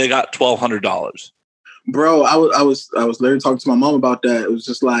because they got $1,200. Bro, I was literally talking to my mom about that. It was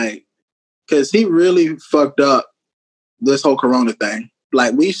just like, because he really fucked up this whole Corona thing.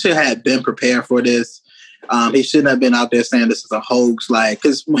 Like, we should have been prepared for this. He shouldn't have been out there saying this is a hoax. Like,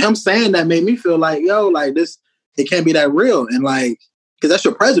 because him saying that made me feel like, yo, like this, it can't be that real. And like, because that's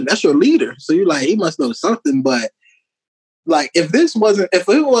your president, that's your leader. So you're like, he must know something. But like, if it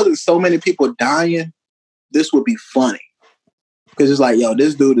wasn't so many people dying, this would be funny. Because it's like, yo,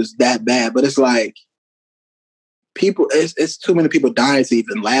 this dude is that bad. But it's like, it's too many people dying to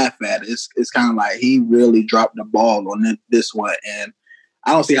even laugh at it. It's kind of like he really dropped the ball on this one. And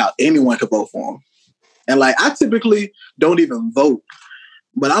I don't see how anyone could vote for him. And like, I typically don't even vote.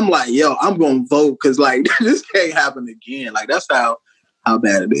 But I'm like, yo, I'm going to vote because like, this can't happen again. Like, that's how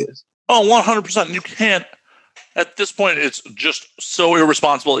bad it is. Oh, 100%. You can't. At this point, it's just so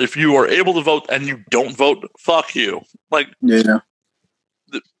irresponsible. If you are able to vote and you don't vote, fuck you. Like, yeah,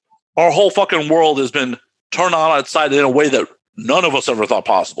 our whole fucking world has been turned on its side in a way that none of us ever thought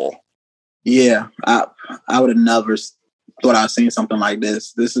possible. Yeah, I would have never thought I'd seen something like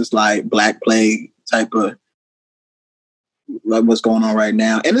this. This is like Black Plague type of like what's going on right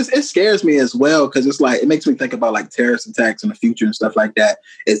now. And it scares me as well because it's like, it makes me think about like terrorist attacks in the future and stuff like that.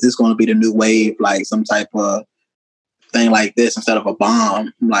 Is this going to be the new wave, like some type of thing like this instead of a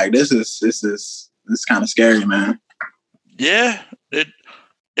bomb? Like, this is kind of scary, man. Yeah,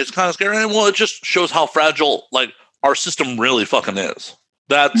 it's kind of scary. Well, it just shows how fragile like our system really fucking is.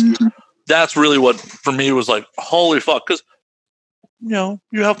 That's really what for me was like, holy fuck. Because you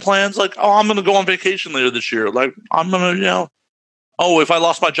have plans like, oh, I'm gonna go on vacation later this year. Like, I'm gonna, oh, if I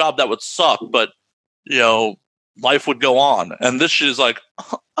lost my job, that would suck, but life would go on. And this shit is like,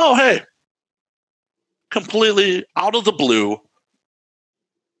 oh, hey, completely out of the blue,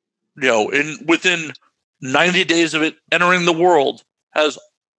 within 90 days of it entering the world, has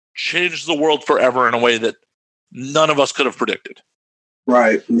changed the world forever in a way that none of us could have predicted.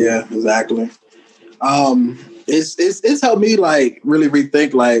 Right. Yeah, exactly. It's helped me like really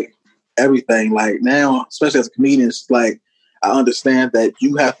rethink like everything. Like now, especially as a comedian, it's like I understand that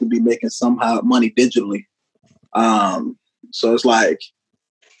you have to be making somehow money digitally. So it's like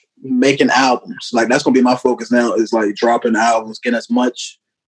making albums. Like that's gonna be my focus now, is like dropping albums, getting as much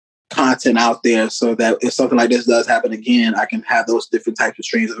content out there so that if something like this does happen again, I can have those different types of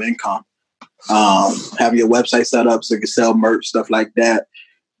streams of income. Have your website set up so you can sell merch, stuff like that.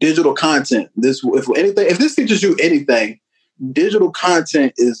 Digital content. If this teaches you anything, digital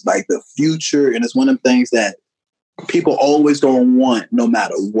content is like the future, and it's one of the things that people always gonna want no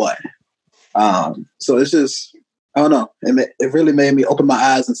matter what. So it's just, I don't know. It really made me open my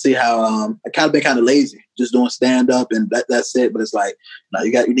eyes and see how I kind of been kind of lazy, just doing stand up and that's it. But it's like, no,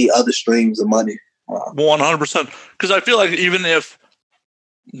 you need other streams of money. 100%. Because I feel like even if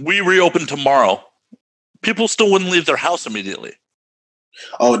we reopen tomorrow, people still wouldn't leave their house immediately.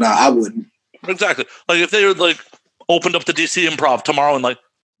 Oh no, I wouldn't. Exactly. Like if they were like opened up the DC Improv tomorrow and like,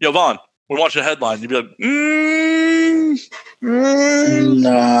 yo, Vaughn, we're watching a headline, you'd be like,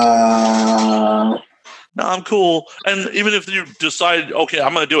 Nah. No, I'm cool. And even if you decide, okay,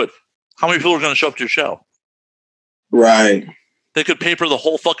 I'm going to do it, how many people are going to show up to your show? Right. They could paper the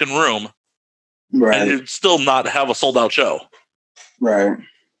whole fucking room, right, and you'd still not have a sold out show. Right.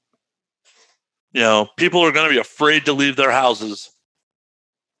 People are going to be afraid to leave their houses.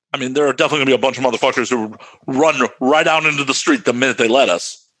 I mean, there are definitely going to be a bunch of motherfuckers who run right out into the street the minute they let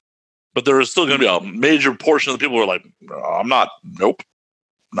us. But there is still going to be a major portion of the people who are like, I'm not, nope.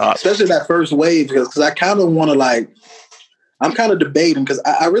 Not. Especially that first wave, because I kind of want to I'm kind of debating because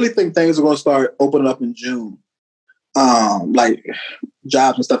I really think things are going to start opening up in June, like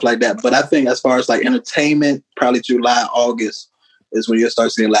jobs and stuff like that. But I think as far as like entertainment, probably July, August is when you'll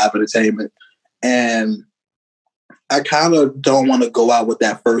start seeing live entertainment. And I kind of don't want to go out with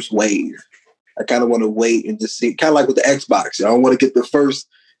that first wave. I kind of want to wait and just see, kind of like with the Xbox. I don't want to get the first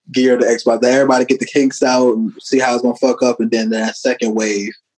gear of the Xbox. Let everybody get the kinks out and see how it's going to fuck up. And then that second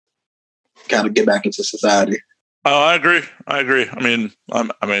wave, kind of get back into society. Oh, I agree. I mean,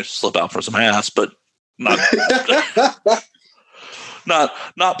 I may slip out for some ass, but not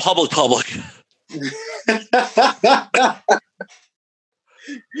not public.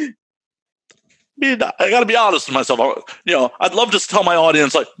 I got to be honest with myself. I'd love to tell my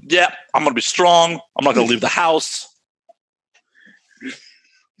audience, like, yeah, I'm going to be strong. I'm not going to leave the house.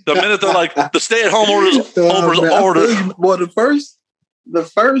 The minute they're like, the stay-at-home orders order. Well, the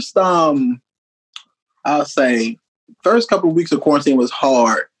first, I'll say, first couple of weeks of quarantine was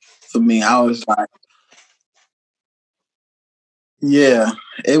hard for me. I was like, Yeah,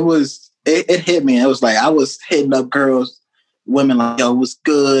 it was. It hit me. It was like I was hitting up girls, women like, yo, what's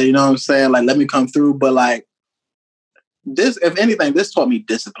good? You know what I'm saying? Like, let me come through. But like this, if anything, this taught me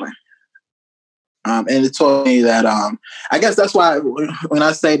discipline. And it taught me that I guess that's why when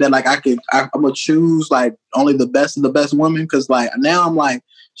I say that, like I'm gonna choose like only the best of the best women, because like now I'm like,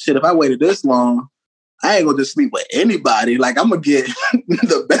 shit, if I waited this long, I ain't gonna just sleep with anybody. Like I'm gonna get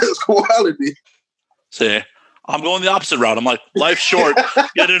the best quality. See, I'm going the opposite route. I'm like, life's short,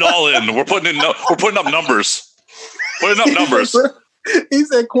 get it all in. We're putting up numbers. Putting up numbers. He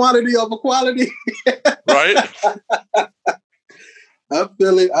said quantity over quality. Right? I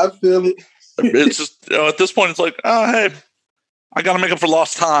feel it. It's just, at this point, it's like, oh, hey, I got to make up for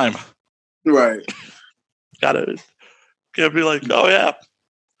lost time. Right. Gotta be like, oh, yeah.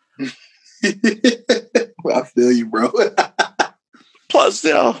 I feel you, bro. Plus,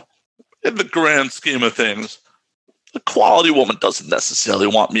 in the grand scheme of things, the quality woman doesn't necessarily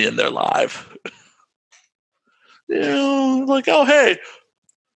want me in their life. Like, oh, hey,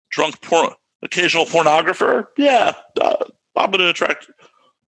 occasional pornographer. Yeah, I'm going to attract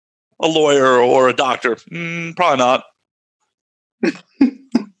a lawyer or a doctor. Probably not.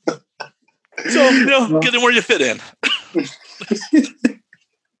 So, get in where you fit in.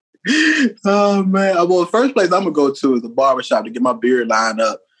 Oh, man. Well, the first place I'm going to go to is the barbershop to get my beard lined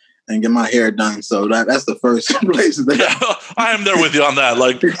up and get my hair done. So that's the first place. I am there with you on that.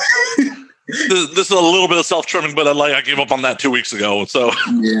 Like, this is a little bit of self-trimming, but I gave up on that 2 weeks ago. So,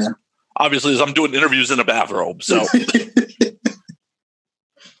 yeah. Obviously, as I'm doing interviews in a bathrobe. So,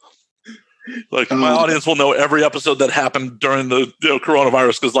 like, my audience will know every episode that happened during the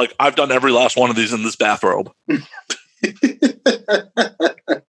coronavirus because, like, I've done every last one of these in this bathrobe.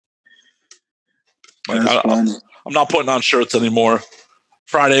 I'm not putting on shirts anymore.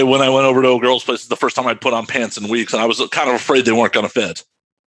 Friday, when I went over to a girl's place, is the first time I'd put on pants in weeks, and I was kind of afraid they weren't going to fit.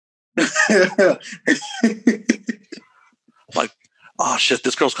 Like, oh shit,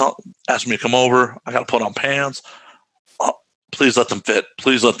 this girl's asked me to come over. I got to put on pants. Oh, please let them fit.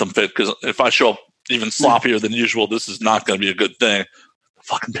 Please let them fit, because if I show up even sloppier than usual, this is not going to be a good thing.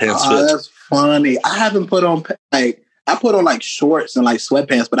 Fucking pants fit. That's funny. I haven't put on I put on like shorts and like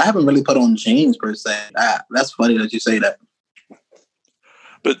sweatpants, but I haven't really put on jeans per se. That's funny that you say that.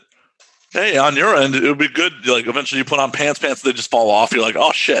 But hey, on your end, it would be good. Like eventually, you put on pants, they just fall off. You're like,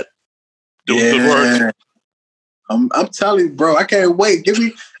 oh shit, doing good work. I'm telling you, bro, I can't wait.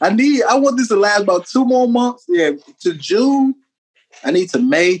 I want this to last about 2 more months. Yeah, to June. I need to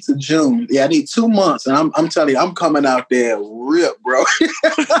May to June. Yeah, I need 2 months, and I'm telling you, I'm coming out there ripped, bro.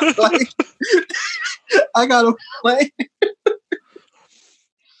 Like, I gotta play.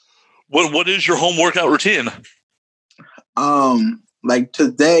 What is your home workout routine? Like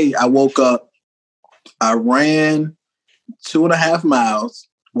today, I woke up, I ran 2.5 miles,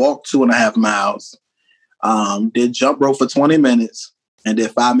 walked 2.5 miles, did jump rope for 20 minutes, and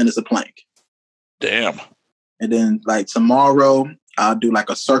did 5 minutes of plank. Damn. And then like tomorrow, I'll do like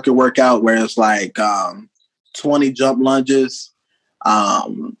a circuit workout where it's like 20 jump lunges,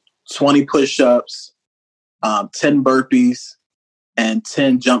 20 push-ups, 10 burpees, and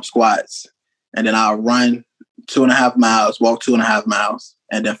 10 jump squats. And then I'll run 2.5 miles, walk 2.5 miles,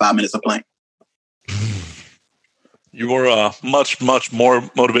 and then 5 minutes of plank. You are much, much more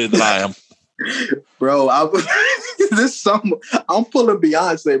motivated than I am. Bro, I'm pulling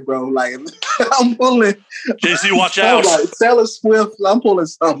Beyonce, bro. Like, I'm pulling. JC, watch out. Like, Taylor Swift, I'm pulling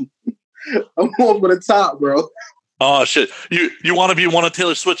something. I'm going for the top, bro. Oh, shit. You want to be one of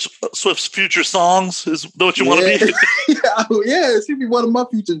Taylor Swift's future songs? Is that what you want to be? Yeah, it should be one of my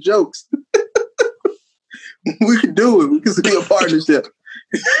future jokes. We can do it. We can be a partnership.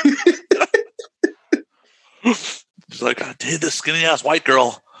 She's like, I did this skinny ass white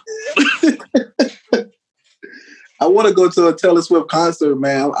girl. I want to go to a Taylor Swift concert,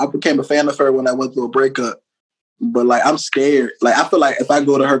 man. I became a fan of her when I went through a breakup. But like, I'm scared. Like, I feel like if I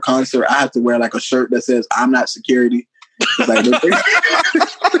go to her concert, I have to wear like a shirt that says "I'm not security." Like,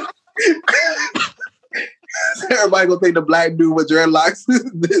 everybody gonna think the black dude with dreadlocks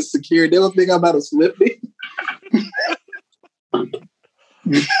is security. They gonna think I'm about to slip me.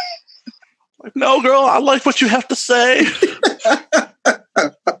 Like, no, girl, I like what you have to say.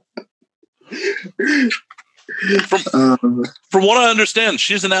 From what I understand,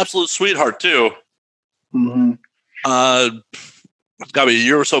 she's an absolute sweetheart too. Mm-hmm. It's got to be a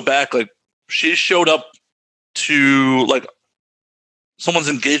year or so back. Like, she showed up to like someone's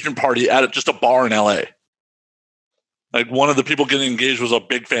engagement party at just a bar in LA. Like, one of the people getting engaged was a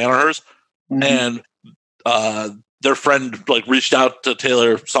big fan of hers, and their friend like reached out to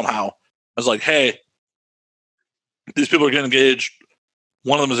Taylor somehow. I was like, hey, These people are getting engaged.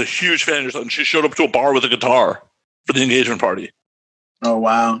 One of them is a huge fan of yours, and she showed up to a bar with a guitar for the engagement party. Oh,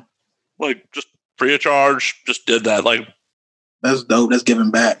 wow. Like, just free of charge, just did that. Like, that's dope. That's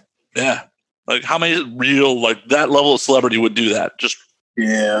giving back. Yeah. Like, how many real, like, that level of celebrity would do that? Just,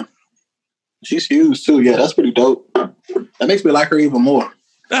 yeah. She's huge, too. Yeah, that's pretty dope. That makes me like her even more.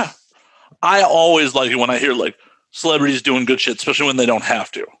 Yeah. I always like it when I hear, like, celebrities doing good shit, especially when they don't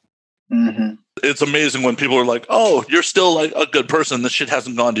have to. Mm-hmm. It's amazing when people are like, oh, you're still, like, a good person. This shit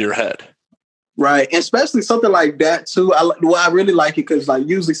hasn't gone to your head. Right. And especially something like that, too. I really like it because, like,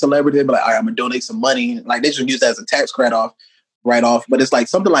 usually celebrities, they be like, all right, I'm going to donate some money. Like, they should use that as a tax write-off. But it's like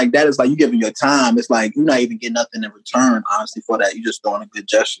something like that is like you giving your time. It's like you're not even getting nothing in return, honestly, for that. You're just doing a good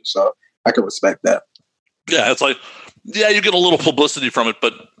gesture. So I can respect that. Yeah, it's like, yeah, you get a little publicity from it,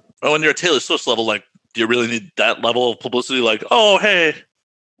 but when you're a Taylor Swift level, like, do you really need that level of publicity? Like, oh, hey.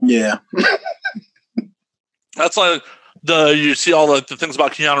 Yeah. That's like you see all the things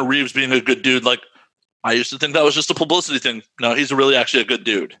about Keanu Reeves being a good dude. Like, I used to think that was just a publicity thing. No, he's really actually a good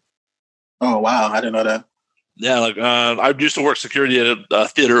dude. Oh, wow. I didn't know that. Yeah, like I used to work security at a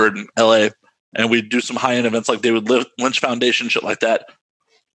theater in LA, and we'd do some high-end events like David Lynch Foundation, shit like that.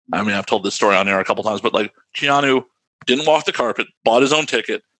 I mean, I've told this story on air a couple times, but like Keanu didn't walk the carpet, bought his own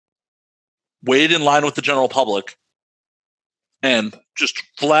ticket, waited in line with the general public, and just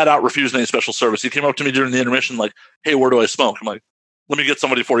flat out refused any special service. He came up to me during the intermission like, hey, where do I smoke? I'm like, let me get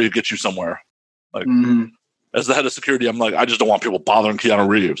somebody for you, get you somewhere. Like, as the head of security, I'm like, I just don't want people bothering Keanu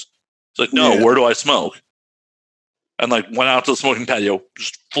Reeves. It's like, no, where do I smoke? And like went out to the smoking patio,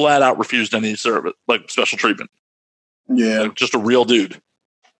 just flat out refused any service, like special treatment. Yeah. Like, just a real dude.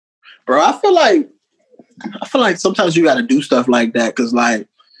 Bro, I feel like sometimes you got to do stuff like that because like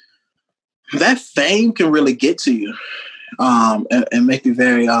that fame can really get to you and make you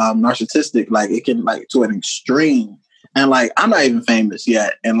very narcissistic. Like it can like to an extreme. And like I'm not even famous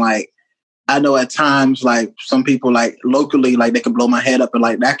yet. And like I know at times like some people like locally, like they can blow my head up and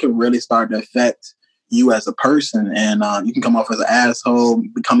like that can really start to affect you as a person, and you can come off as an asshole,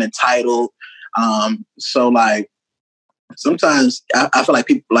 become entitled. So like sometimes I feel like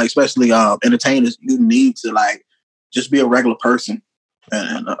people, like especially entertainers, you need to like just be a regular person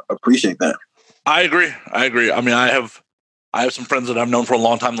and appreciate that. I agree. I mean, I have some friends that I've known for a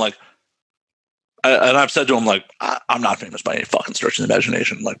long time. Like, and I've said to them like, I'm not famous by any fucking stretch of the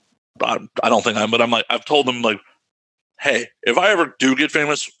imagination. Like, I don't think I'm. But I'm like, I've told them like, hey, if I ever do get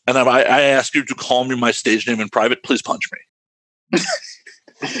famous and if I ask you to call me my stage name in private, please punch me.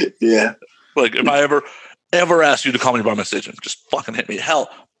 Yeah. Like if I ever ask you to call me by my stage name, just fucking hit me.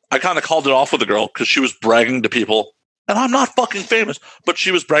 Hell, I kind of called it off with a girl because she was bragging to people, and I'm not fucking famous, but she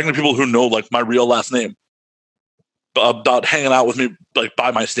was bragging to people who know like my real last name about hanging out with me like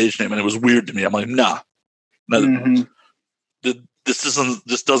by my stage name, and it was weird to me. I'm like, nah, this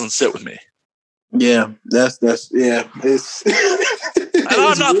doesn't sit with me. Yeah, that's yeah. It's and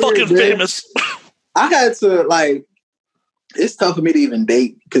I'm not weird, fucking man. Famous. I had to like. It's tough for me to even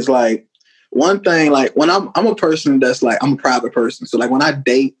date because like one thing, like when I'm a person that's like I'm a private person, so like when I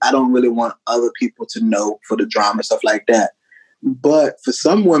date, I don't really want other people to know for the drama and stuff like that. But for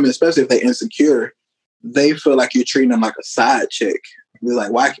some women, especially if they're insecure, they feel like you're treating them like a side chick. They're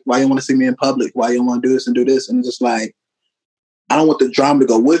like, why you want to see me in public? Why you want to do this and do this? And it's just like, I don't want the drama to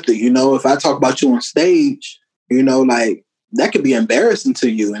go with it. You know, if I talk about you on stage, you know, like that could be embarrassing to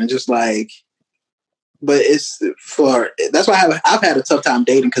you. And it's just like, but that's why I've had a tough time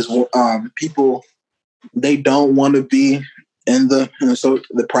dating because people, they don't want to be in the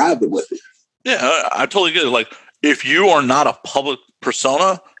private with it. Yeah, I totally get it. Like if you are not a public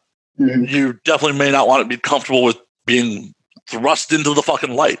persona, you definitely may not want to be comfortable with being thrust into the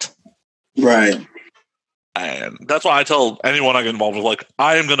fucking light. Right. And that's why I tell anyone I get involved with, like,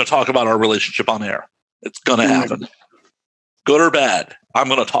 I am going to talk about our relationship on air. It's going to happen. Good or bad, I'm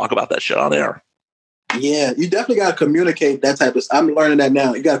going to talk about that shit on air. Yeah, you definitely got to communicate that type of stuff. I'm learning that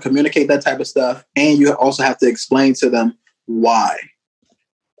now. You got to communicate that type of stuff. And you also have to explain to them why.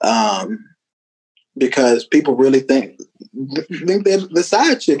 Because people really think they're the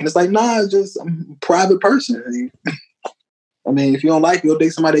side chick. And it's like, nah, it's just a private person. I mean, if you don't like it, you'll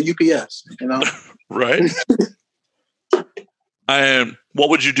date somebody at UPS, you know? Right. And what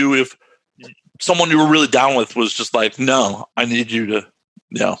would you do if someone you were really down with was just like, no, I need you to,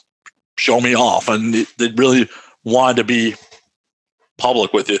 you know, show me off, and they really wanted to be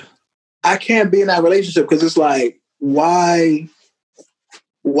public with you? I can't be in that relationship because it's like, why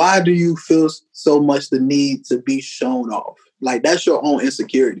do you feel so much the need to be shown off? Like that's your own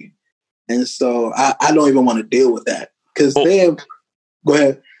insecurity. And so I don't even want to deal with that because go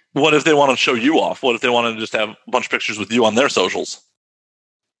ahead. What if they want to show you off? What if they want to just have a bunch of pictures with you on their socials?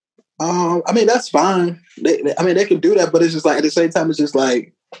 I mean, that's fine. They can do that, but it's just like at the same time, it's just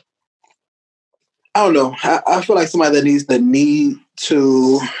like I don't know. I feel like somebody that needs the need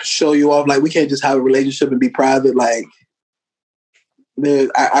to show you off. Like we can't just have a relationship and be private. Like we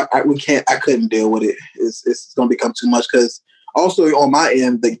can't. I couldn't deal with it. It's going to become too much because also on my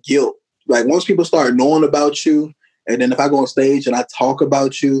end, the guilt. Like once people start knowing about you, and then if I go on stage and I talk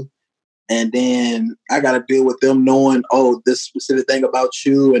about you, and then I got to deal with them knowing, oh, this specific thing about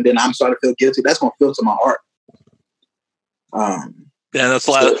you, and then I'm starting to feel guilty. That's going to filter my heart. Yeah, that's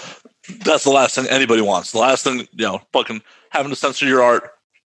the last thing anybody wants. The last thing, fucking having to censor your art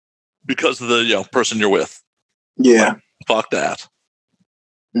because of the person you're with. Yeah, like, fuck that.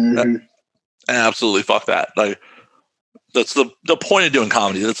 Mm-hmm. Absolutely, fuck that. Like that's the point of doing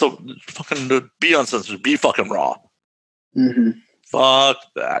comedy. That's fucking to be uncensored, be fucking raw. Mm-hmm. Fuck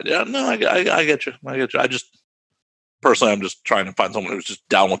that. Yeah, no, I get you. I get you. I just personally, I'm just trying to find someone who's just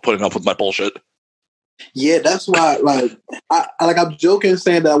down with putting up with my bullshit. Yeah, that's why. Like, I'm joking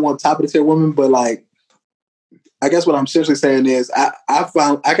saying that I want top of the tier women, but like, I guess what I'm seriously saying is I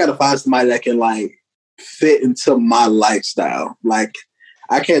gotta find somebody that can like fit into my lifestyle. Like,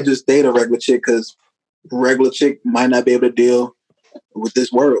 I can't just date a regular chick because regular chick might not be able to deal with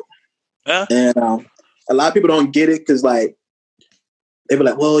this world. Yeah. And a lot of people don't get it because like they be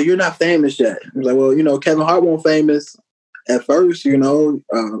like, "Well, you're not famous yet." I was like, Kevin Hart wasn't famous at first.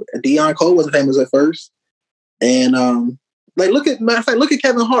 Deion Cole wasn't famous at first, and look at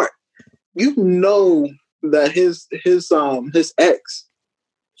Kevin Hart. You know that his ex,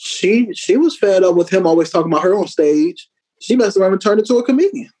 she was fed up with him always talking about her on stage. She messed around and turned into a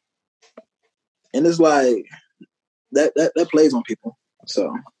comedian, and it's like that plays on people.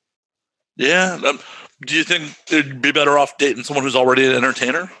 So, yeah. Do you think it'd be better off dating someone who's already an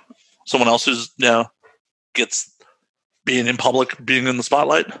entertainer, someone else who's gets being in public, being in the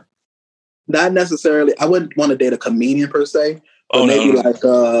spotlight? Not necessarily. I wouldn't want to date a comedian per se, but maybe like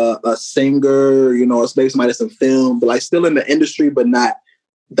a singer, maybe somebody that's in film, but like still in the industry, but not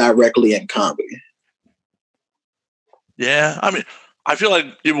directly in comedy. Yeah, I mean, I feel like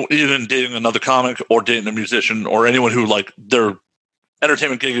even dating another comic or dating a musician or anyone who like their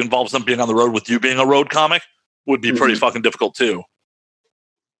entertainment gig involves them being on the road with you being a road comic would be pretty fucking difficult too.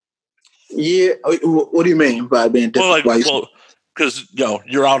 Yeah, what do you mean by being difficult? Because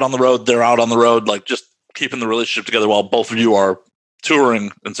you're out on the road, they're out on the road, like just keeping the relationship together while both of you are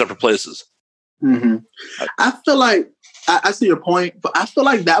touring in separate places. Mm-hmm. I feel like I see your point, but I feel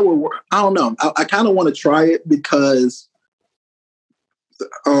like that would work. I don't know. I kind of want to try it because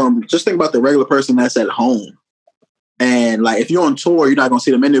just think about the regular person that's at home. And like, if you're on tour, you're not going to see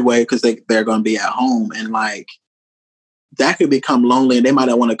them anyway because they're going to be at home. And like, that could become lonely and they might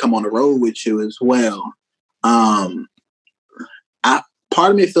not want to come on the road with you as well. Part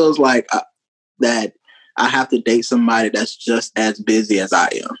of me feels like that I have to date somebody that's just as busy as I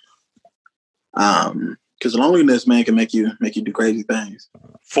am. Because loneliness, man, can make you do crazy things.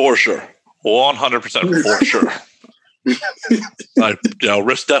 For sure. 100% for sure. Like,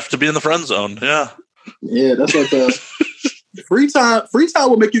 risk death to be in the friend zone. Yeah. Yeah, that's what free time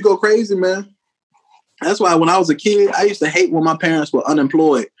will make you go crazy, man. That's why when I was a kid, I used to hate when my parents were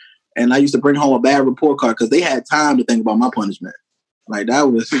unemployed and I used to bring home a bad report card because they had time to think about my punishment. Like that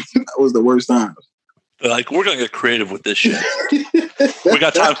was the worst time. Like, we're gonna get creative with this shit. We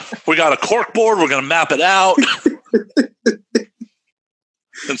got time. We got a cork board. We're gonna map it out.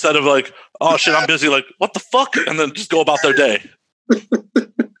 Instead of like, oh shit, I'm busy. Like, what the fuck? And then just go about their day. I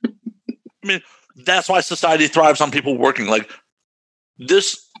mean, that's why society thrives on people working. Like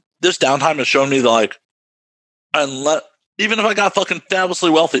this downtime has shown me that like, even if I got fucking fabulously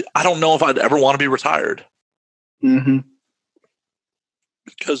wealthy, I don't know if I'd ever want to be retired. Mm-hmm.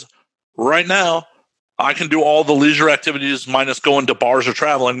 Because right now, I can do all the leisure activities minus going to bars or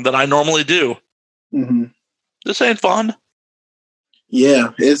traveling that I normally do. Mm-hmm. This ain't fun.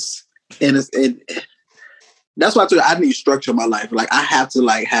 Yeah, that's why I need structure in my life. Like I have to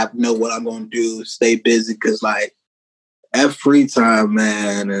know what I'm going to do, stay busy because like at free time,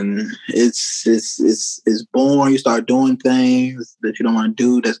 man, and it's boring. You start doing things that you don't want to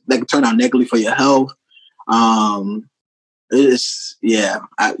do that can turn out negatively for your health. You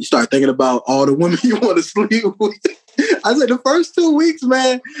start thinking about all the women you want to sleep with. I said the first 2 weeks,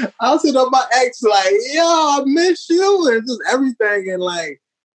 man, I was sitting on my ex like, yo, I miss you, and just everything. And like,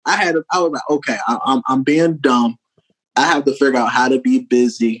 I was like, okay, I'm being dumb. I have to figure out how to be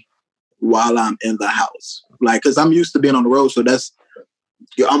busy while I'm in the house. Like, cause I'm used to being on the road. So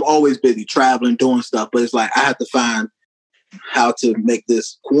I'm always busy traveling, doing stuff. But it's like, I have to find how to make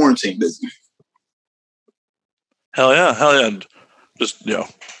this quarantine busy. Hell yeah. And just,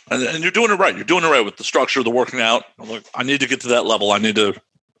 and you're doing it right. You're doing it right with the structure, the working out. I'm like, I need to get to that level. I need to,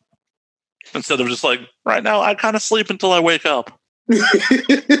 instead of just like, right now, I kind of sleep until I wake up.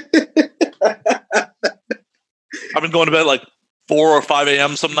 I've been going to bed like 4 or 5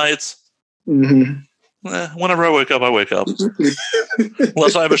 a.m. some nights. Mm-hmm. Whenever I wake up, I wake up.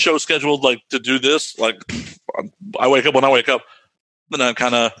 Unless I have a show scheduled like to do this, like I wake up when I wake up. Then I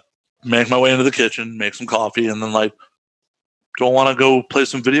kind of make my way into the kitchen, make some coffee, and then like, do I want to go play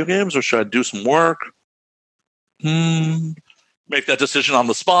some video games or should I do some work? Make that decision on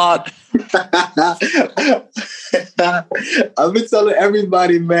the spot. I've been telling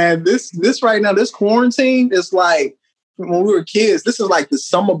everybody, man, this right now, this quarantine is like when we were kids. This is like the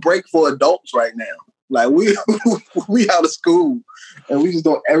summer break for adults right now. Like we out of school and we just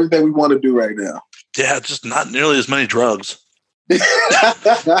doing everything we want to do right now. Yeah, just not nearly as many drugs. But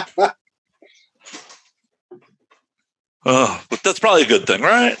that's probably a good thing,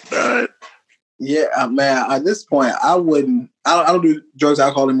 right? Yeah, man. At this point, I don't do drugs,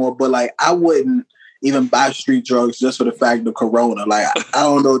 alcohol anymore. But like, I wouldn't even buy street drugs just for the fact of Corona. Like, I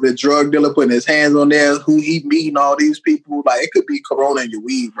don't know, the drug dealer putting his hands on there, who he meeting all these people. Like, it could be Corona in your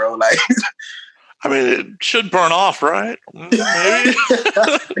weed, bro. Like, I mean, it should burn off, right? Maybe.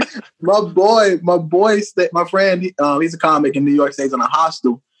 my friend, he's a comic in New York. Stays in a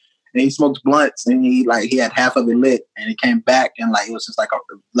hostel. And he smoked blunts, and he had half of it lit, and he came back, and like it was just like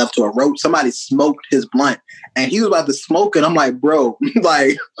left to a roach. Somebody smoked his blunt, and he was about to smoke it. I'm like, bro,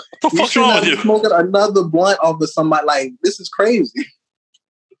 like, what the fuck's wrong with you? Smoking another blunt off of somebody, like, this is crazy.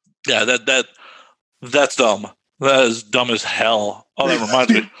 Yeah, that's dumb. That is dumb as hell. Oh, that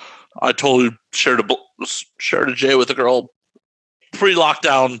reminds me. I totally shared a J with a girl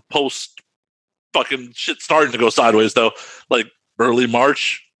pre-lockdown, post fucking shit starting to go sideways though, like early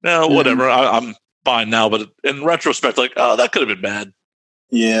March. Yeah, whatever. I'm fine now, but in retrospect, like, oh, that could have been bad.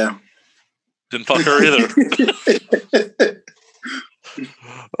 Yeah. Didn't fuck her either.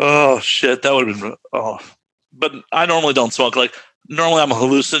 Oh, shit. That would have been... Oh. But I normally don't smoke. Like, normally I'm a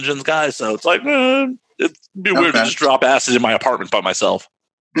hallucinogens guy, so it's like, it'd be weird to just drop acid in my apartment by myself.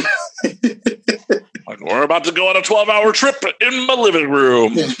 Like, we're about to go on a 12-hour trip in my living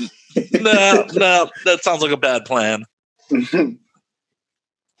room. No, that sounds like a bad plan.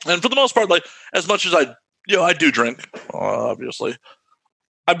 And for the most part, like, as much as I do drink, obviously,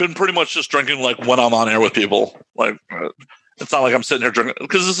 I've been pretty much just drinking, like, when I'm on air with people. Like, it's not like I'm sitting here drinking,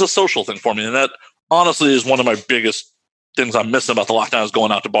 because it's a social thing for me. And that, honestly, is one of my biggest things I'm missing about the lockdown is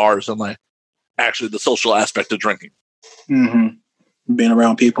going out to bars and, like, actually the social aspect of drinking. Mm-hmm. Being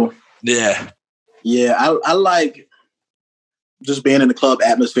around people. Yeah. Yeah, I like just being in the club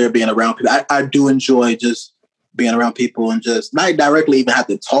atmosphere, being around people. I do enjoy just being around people and just not directly even have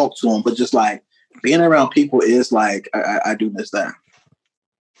to talk to them, but just like being around people is like, I do miss that.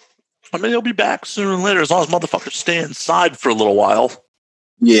 I mean, they'll be back sooner than later as long as motherfuckers stay inside for a little while.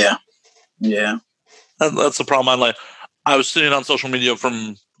 Yeah. Yeah. That's the problem. I was seeing on social media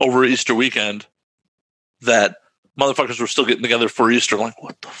from over Easter weekend that motherfuckers were still getting together for Easter. I'm like,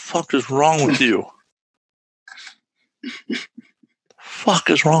 what the fuck is wrong with you? The fuck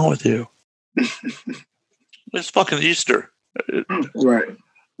is wrong with you? It's fucking Easter. Right.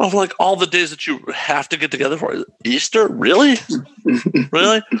 Of like all the days that you have to get together for Easter? Really?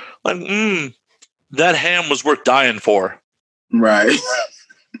 Really? Like, that ham was worth dying for. Right.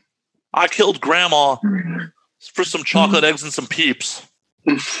 I killed grandma for some chocolate eggs and some Peeps.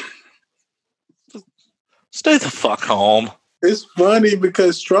 Stay the fuck home. It's funny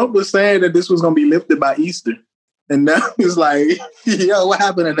because Trump was saying that this was going to be lifted by Easter. And now he's like, yo, what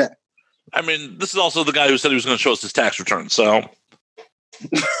happened to that? I mean, this is also the guy who said he was going to show us his tax return, so...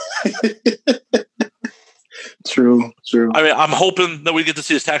 True. I mean, I'm hoping that we get to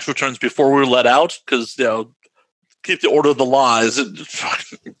see his tax returns before we're let out, because, keep the order of the law.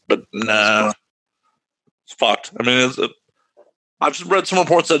 But nah. It's fucked. I mean, I've just read some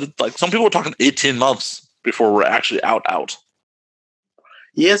reports that, like, some people are talking 18 months before we're actually out.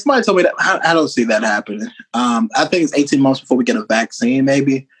 Yeah, somebody told me that. I don't see that happening. I think it's 18 months before we get a vaccine,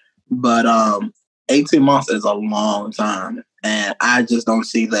 maybe. But 18 months is a long time. And I just don't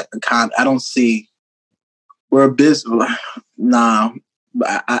see that. I don't see... We're a business... Nah.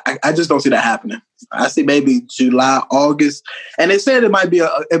 I just don't see that happening. I see maybe July, August. And they said it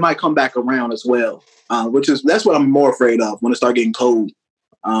might come back around as well. That's what I'm more afraid of when it start getting cold.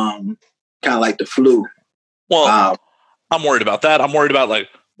 Kind of like the flu. Well, I'm worried about that. I'm worried about, like,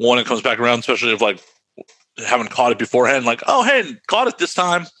 when it comes back around, especially if, like, haven't caught it beforehand. Like, oh, hey, caught it this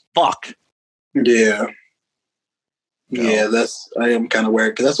time. Fuck. Yeah. Yeah, I am kind of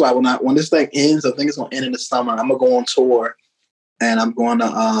worried because that's why when this thing ends, I think it's gonna end in the summer. I'm gonna go on tour, and I'm going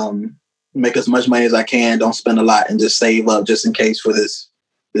to make as much money as I can. Don't spend a lot, and just save up just in case for this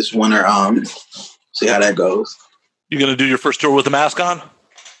winter. See how that goes. You gonna do your first tour with a mask on?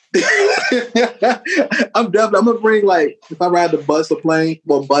 I'm gonna bring, like, if I ride the bus or plane,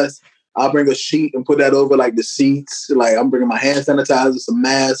 I'll bring a sheet and put that over like the seats. Like, I'm bringing my hand sanitizer, some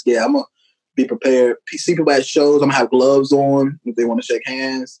mask. Yeah, I'm gonna be prepared. See people at shows, I'm gonna have gloves on if they want to shake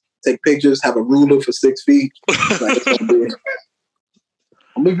hands, take pictures, have a ruler for 6 feet. Like,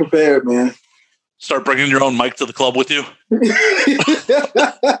 I'm be prepared, man. Start bringing your own mic to the club with you.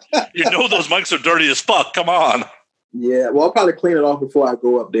 You know those mics are dirty as fuck. Come on. Yeah, well, I'll probably clean it off before I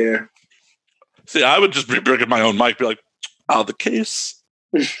go up there. See, I would just be bringing my own mic, be like, out of the case,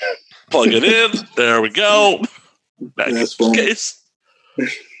 plug it in. There we go. That's funny. Case.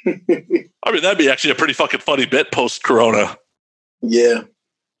 I mean, that'd be actually a pretty fucking funny bit post Corona. Yeah,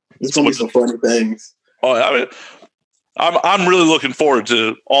 it's gonna be some funny things. Oh, I mean, I'm really looking forward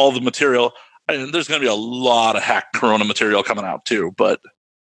to all the material. I mean, there's going to be a lot of hack Corona material coming out too, but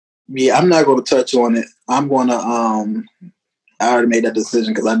yeah, I'm not going to touch on it. I'm going to I already made that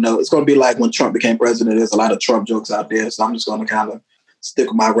decision because I know it's going to be like when Trump became president. There's a lot of Trump jokes out there, so I'm just going to kind of stick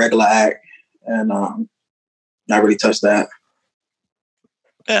with my regular act and not really touch that.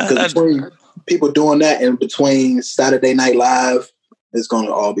 Yeah, because between people doing that and between Saturday Night Live, it's going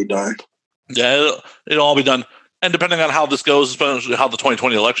to all be done. Yeah, it'll all be done. And depending on how this goes, especially how the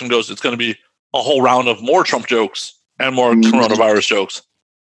 2020 election goes, it's going to be a whole round of more Trump jokes and more coronavirus jokes.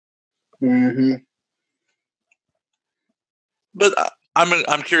 Mm-hmm. But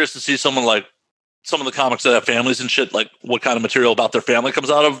I'm curious to see someone like some of the comics that have families and shit, like what kind of material about their family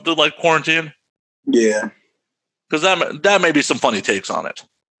comes out of the like quarantine. Yeah, because that may be some funny takes on it.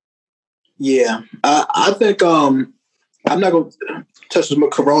 Yeah, I think I'm not going to touch on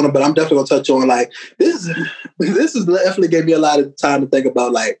Corona, but I'm definitely going to touch on like this is definitely gave me a lot of time to think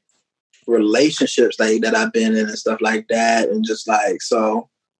about like relationships like that I've been in and stuff like that, and just like so.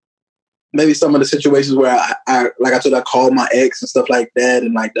 Maybe some of the situations where I like I told I called my ex and stuff like that,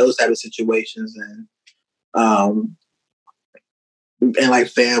 and like those type of situations, and like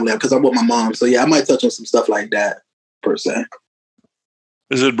family because I'm with my mom. So yeah, I might touch on some stuff like that per se.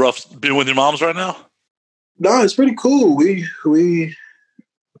 Is it rough being with your moms right now? No, it's pretty cool.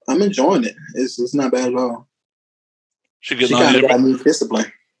 I'm enjoying it. It's not bad at all. She kind of got me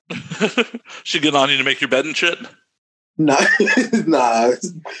discipline. She getting on you to make your bed and shit? Nah,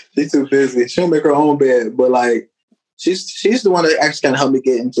 she's too busy. She'll make her own bed, but like she's the one that actually kind of helped me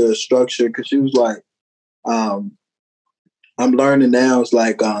get into a structure because she was like, I'm learning now. It's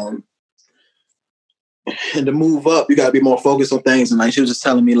like, and to move up, you got to be more focused on things. And like she was just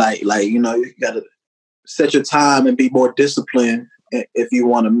telling me, like you know, you got to set your time and be more disciplined if you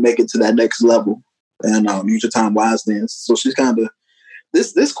want to make it to that next level, and use your time wisely. And so she's kind of.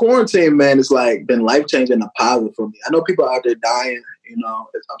 This quarantine, man, is like been life changing and positive for me. I know people out there dying, you know.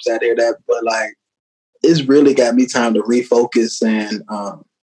 I'm sad to hear that, but like, it's really got me time to refocus and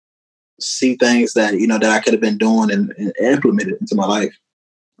see things that you know that I could have been doing and implement it into my life.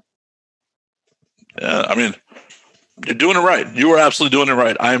 Yeah, I mean, you're doing it right. You are absolutely doing it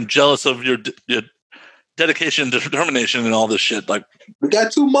right. I am jealous of your dedication, determination, and all this shit. Like, we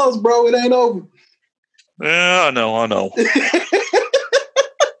got 2 months, bro. It ain't over. Yeah, I know.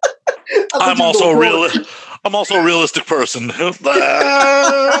 I'm also a realistic person. If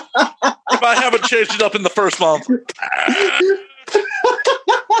I haven't changed it up in the first month,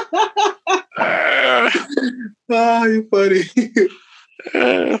 oh, you're funny.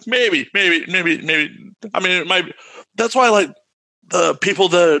 Maybe. I mean, it might. That's why, like, the people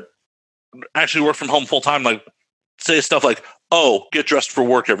that actually work from home full time, like, say stuff like, "Oh, get dressed for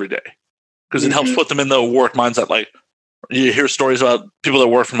work every day," because it helps put them in the work mindset. Like, you hear stories about people that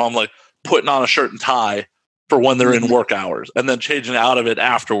work from home, like putting on a shirt and tie for when they're in work hours and then changing out of it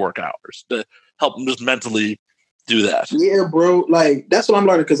after work hours to help them just mentally do that. Yeah, bro. Like, that's what I'm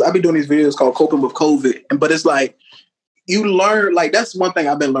learning because I've been doing these videos called Coping with COVID. But it's like, you learn, like, that's one thing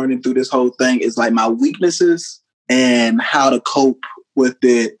I've been learning through this whole thing is like my weaknesses and how to cope with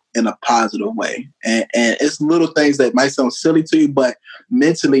it in a positive way. And it's little things that might sound silly to you, but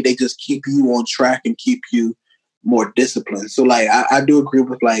mentally they just keep you on track and keep you more disciplined. So like I do agree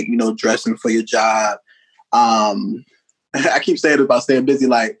with like, you know, dressing for your job. I keep saying about staying busy,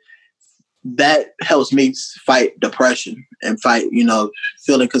 like that helps me fight depression and fight, you know,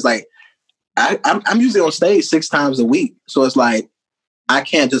 feeling because like I'm usually on stage 6 times a week. So it's like I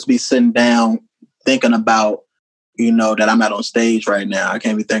can't just be sitting down thinking about, that I'm not on stage right now. I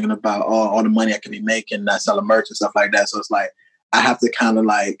can't be thinking about all the money I can be making, not selling merch and stuff like that. So it's like I have to kind of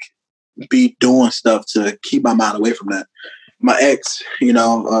like be doing stuff to keep my mind away from that. My ex,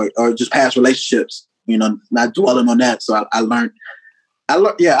 or just past relationships, not dwelling on that. So I learned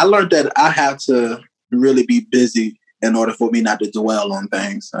that I have to really be busy in order for me not to dwell on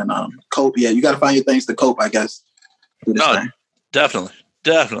things and cope. Yeah, you got to find your things to cope, I guess. No, definitely.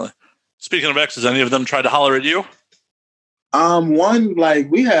 Speaking of exes, any of them tried to holler at you? One,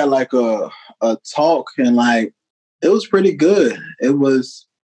 like, we had like a talk, and like it was pretty good.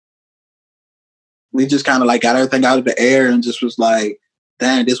 We just kind of like got everything out of the air and just was like,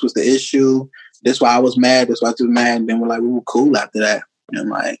 dang, this was the issue. This why I was mad. This why I was mad. And then we were cool after that. And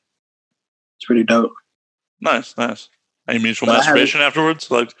like, it's pretty dope. Nice. Any mutual masturbation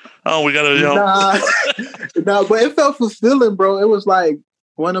afterwards? Like, oh, we gotta, Nah, but it felt fulfilling, bro. It was like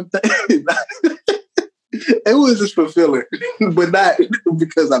one of them things. It was just fulfilling, but not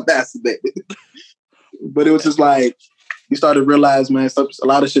because I masturbated. But it was just like, you started to realize, man, a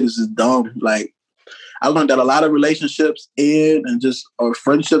lot of shit is just dumb. Like, I learned that a lot of relationships or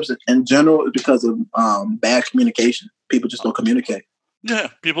friendships in general is because of bad communication. People just don't communicate. Yeah,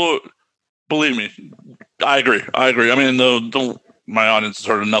 people, believe me, I agree. I mean, my audience has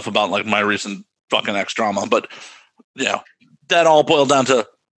heard enough about like my recent fucking ex drama, but that all boiled down to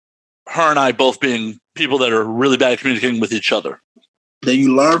her and I both being people that are really bad at communicating with each other. Then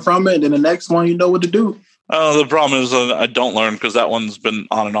you learn from it, and then the next one you know what to do. The problem is I don't learn because that one's been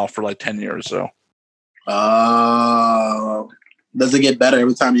on and off for like 10 years. So. Does it get better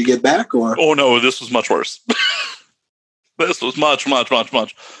every time you get back, or? Oh no, this was much worse. This was much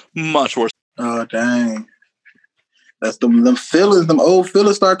worse. Oh dang! That's them feelings. Them old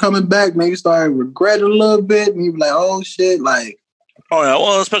feelings start coming back. Man, you start regretting a little bit, and you be like, "Oh shit!" Like, oh yeah.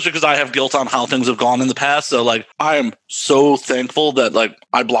 Well, especially because I have guilt on how things have gone in the past. So like, I am so thankful that like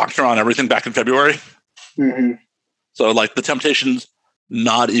I blocked her on everything back in February. Mm-hmm. So like the temptation's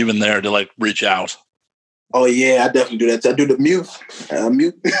not even there to like reach out. Oh yeah, I definitely do that. I do the mute.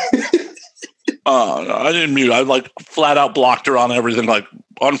 Mute. No, I didn't mute. I like flat out blocked her on everything. Like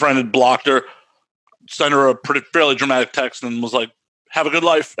unfriended, blocked her, sent her a fairly dramatic text, and was like, "Have a good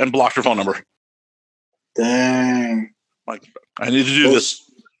life," and blocked her phone number. Dang. Like I need to do this.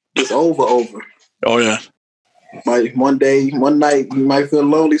 It's over. Oh yeah. Like one night, you might feel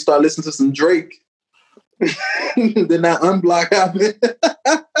lonely. Start listening to some Drake. Then that unblock happen.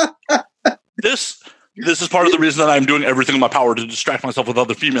 This is part of the reason that I'm doing everything in my power to distract myself with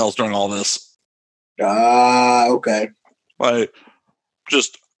other females during all this. Okay. Like,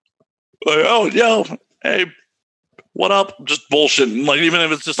 just like, oh, yo, hey, what up? Just bullshit. Like, even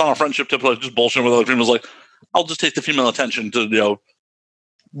if it's just on a friendship tip, like, just bullshit with other females. Like, I'll just take the female attention to,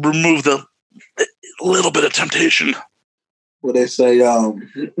 remove the little bit of temptation. Well, they say, a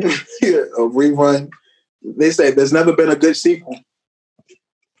rerun. They say there's never been a good sequel.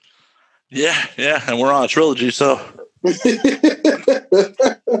 Yeah, and we're on a trilogy, so it's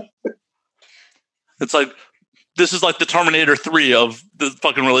like this is like the Terminator 3 of the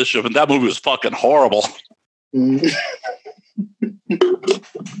fucking relationship, and that movie was fucking horrible. Yeah,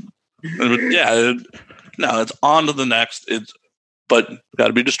 no, it's on to the next. But got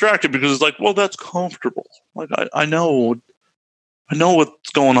to be distracted because it's like, well, that's comfortable. Like I know what's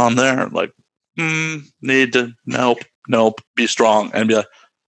going on there. Like, need to nope, be strong and be like,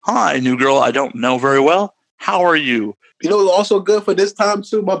 hi, new girl I don't know very well. How are you? You know, also good for this time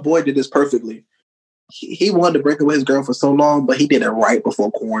too. My boy did this perfectly. He wanted to break up with his girl for so long, but he did it right before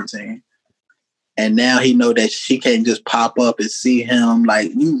quarantine. And now he know that she can't just pop up and see him.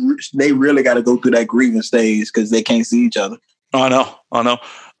 Like, they really got to go through that grieving stage because they can't see each other. I know.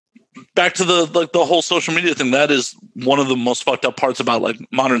 Back to the whole social media thing. That is one of the most fucked up parts about like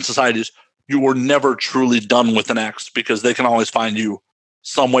modern societies. You were never truly done with an ex because they can always find you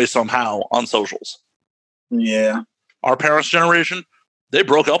some way, somehow on socials. Yeah. Our parents' generation, they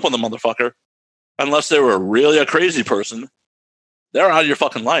broke up with a motherfucker. Unless they were really a crazy person, they're out of your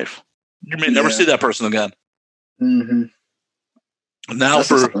fucking life. You may never see that person again. Mm-hmm. Now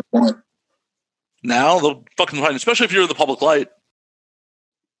the fucking fight, especially if you're in the public light.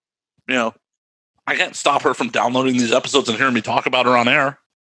 I can't stop her from downloading these episodes and hearing me talk about her on air.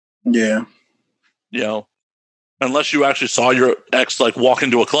 Yeah. Unless you actually saw your ex like walk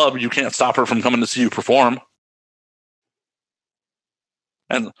into a club, you can't stop her from coming to see you perform.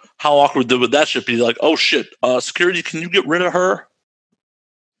 And how awkward would that shit be? Like, oh shit, security, can you get rid of her?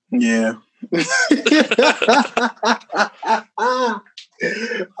 Yeah.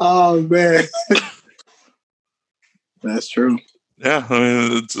 Oh man, that's true. Yeah, I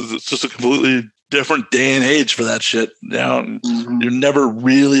mean, it's just a completely different day and age for that shit. You know, Mhm. you're never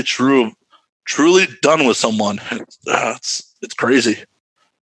really truly done with someone. It's crazy.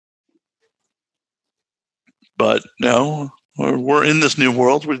 But no, we're in this new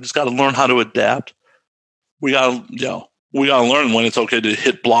world. We just got to learn how to adapt. We got to learn when it's okay to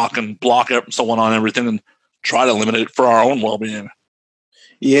hit block and block someone on everything and try to eliminate it for our own well-being.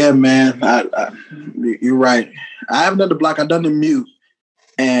 Yeah, man. You're right. I haven't done the block. I've done the mute,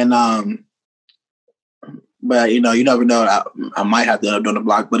 and but you never know. I might have to end up doing the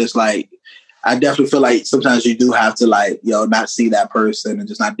block, but it's like I definitely feel like sometimes you do have to not see that person and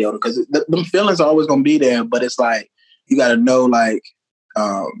just not deal with it, because the feelings are always gonna be there. But it's like you got to know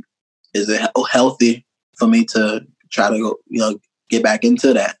is it healthy for me to try to go, get back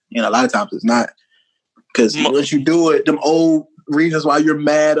into that? A lot of times it's not, because once you do it, them old reasons why you're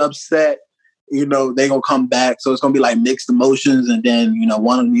mad, upset, they gonna come back. So it's gonna be like mixed emotions, and then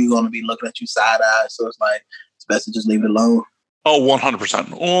one of you gonna be looking at you side eye. So it's like it's best to just leave it alone. Oh,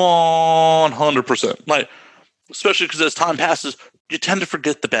 100%. 100%. Like, especially because as time passes, you tend to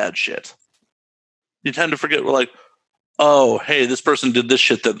forget the bad shit. You tend to forget, oh, hey, this person did this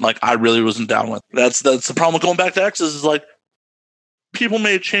shit that I really wasn't down with. That's the problem with going back to exes, is people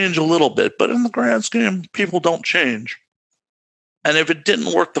may change a little bit, but in the grand scheme, people don't change. And if it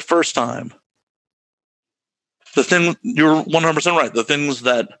didn't work the first time, you're 100% right. The things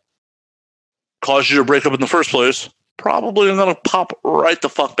that caused you to break up in the first place probably are going to pop right the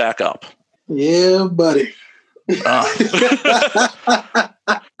fuck back up. Yeah, buddy. Because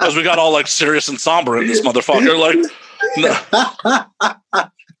we got all serious and somber in this motherfucker.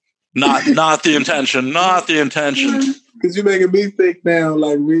 Not the intention. Not the intention. Because you're making me think now,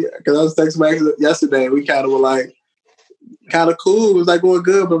 because I was texting Max yesterday, we kind of were kind of cool. It was going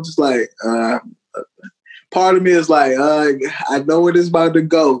good, but I'm just part of me is I know where this is about to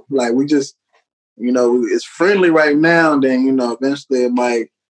go. We just, it's friendly right now, and then, eventually it might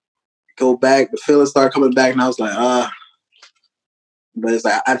go back. The feelings start coming back, and I was but it's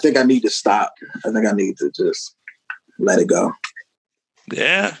I think I need to stop. I think I need to just let it go.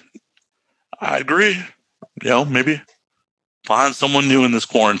 Yeah, I agree. Maybe find someone new in this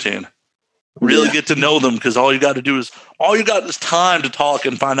quarantine. Really get to know them, because all you got is time to talk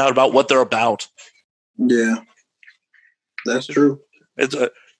and find out about what they're about. Yeah, that's true. It's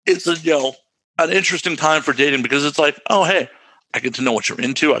an interesting time for dating, because it's oh, hey, I get to know what you're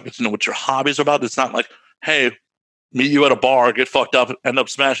into. I get to know what your hobbies are about. It's not hey, meet you at a bar, get fucked up, end up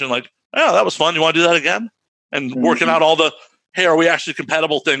smashing. Oh, that was fun. You want to do that again? And working out all the, hey, are we actually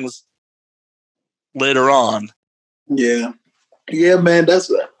compatible things later on? Yeah. Yeah, man. That's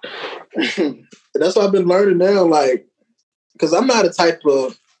what I've been learning now. Because I'm not a type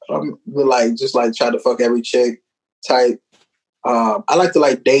of, just try to fuck every chick type. I like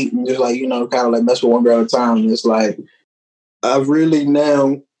to date and just kind of mess with one girl at a time. And it's I really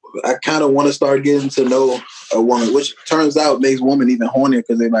now, I kind of want to start getting to know a woman, which turns out makes women even hornier,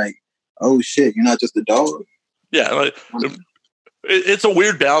 because they're oh shit, you're not just a dog. Yeah, it's a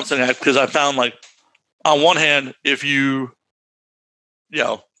weird balancing act, because I found on one hand, if you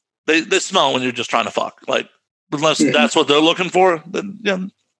they smell when you're just trying to fuck, unless that's what they're looking for,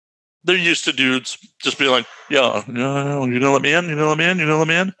 then they're used to dudes just being you're gonna let me in, you're gonna let me in, you're gonna let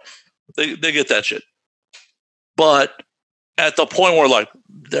me in. They get that shit. But at the point where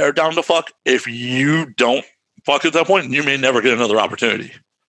they're down to fuck, if you don't fuck at that point, you may never get another opportunity.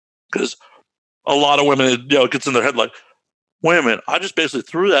 Because a lot of women, it gets in their head wait a minute, I just basically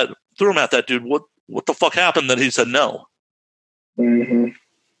threw him at that dude. What the fuck happened that he said no? Mm-hmm.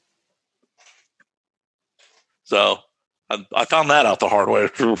 So I found that out the hard way.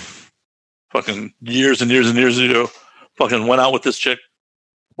 Fucking years and years and years ago. Fucking went out with this chick,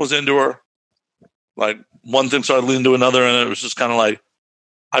 was into her. One thing started leading to another, and it was just kind of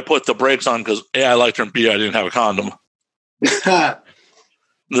I put the brakes on because A, I liked her, and B, I didn't have a condom. This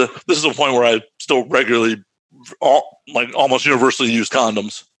is a point where I still regularly, almost universally use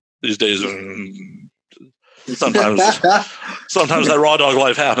condoms these days. Sometimes that raw dog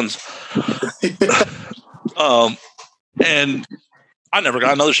life happens. And I never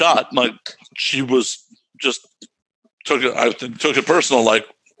got another shot. She was just took it personal.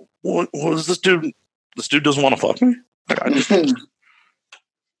 What is this dude? This dude doesn't want to fuck me. I just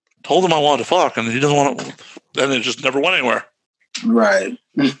told him I wanted to fuck, and he doesn't want to. And it just never went anywhere. Right.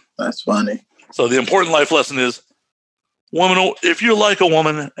 That's funny. So the important life lesson is, woman, if you like a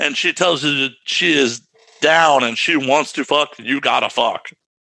woman and she tells you that she is down and she wants to fuck, you gotta fuck.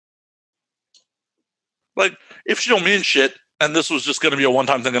 If she don't mean shit, and this was just going to be a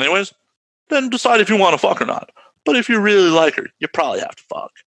one-time thing anyways, then decide if you want to fuck or not. But if you really like her, you probably have to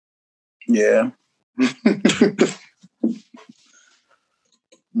fuck. Yeah.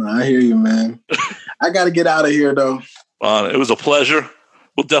 No, I hear you, man. I got to get out of here, though. It was a pleasure.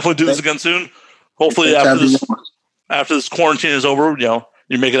 We'll definitely do this again soon. Hopefully, after this quarantine is over,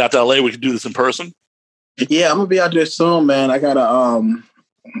 you make it out to LA, we can do this in person. Yeah, I'm gonna be out there soon, man. I got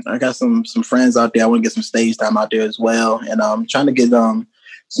some friends out there. I want to get some stage time out there as well, and I'm trying to get some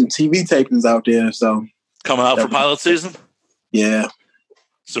TV tapings out there. So coming out for pilot season. Yeah,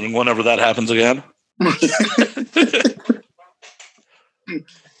 assuming whenever that happens again.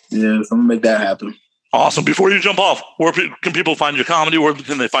 Yeah, so I'm gonna make that happen. Awesome. Before you jump off, where can people find your comedy? Where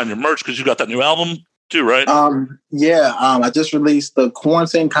can they find your merch? Because you got that new album too, right? I just released the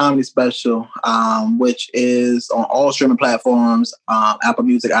Quarantine Comedy Special, which is on all streaming platforms, Apple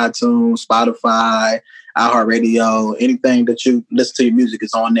Music, iTunes, Spotify, iHeartRadio, anything that you listen to your music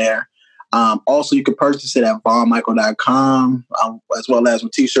is on there. Also, you can purchase it at VonMichael.com, as well as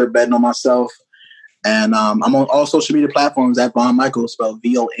with T-shirt betting on myself. And I'm on all social media platforms at Von Michael, spelled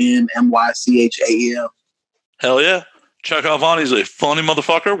VONMYCHAEL. Hell yeah. Check out Von. He's a funny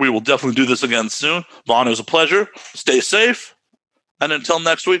motherfucker. We will definitely do this again soon. Von, it was a pleasure. Stay safe. And until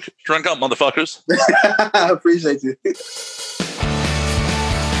next week, drink up, motherfuckers. I appreciate you.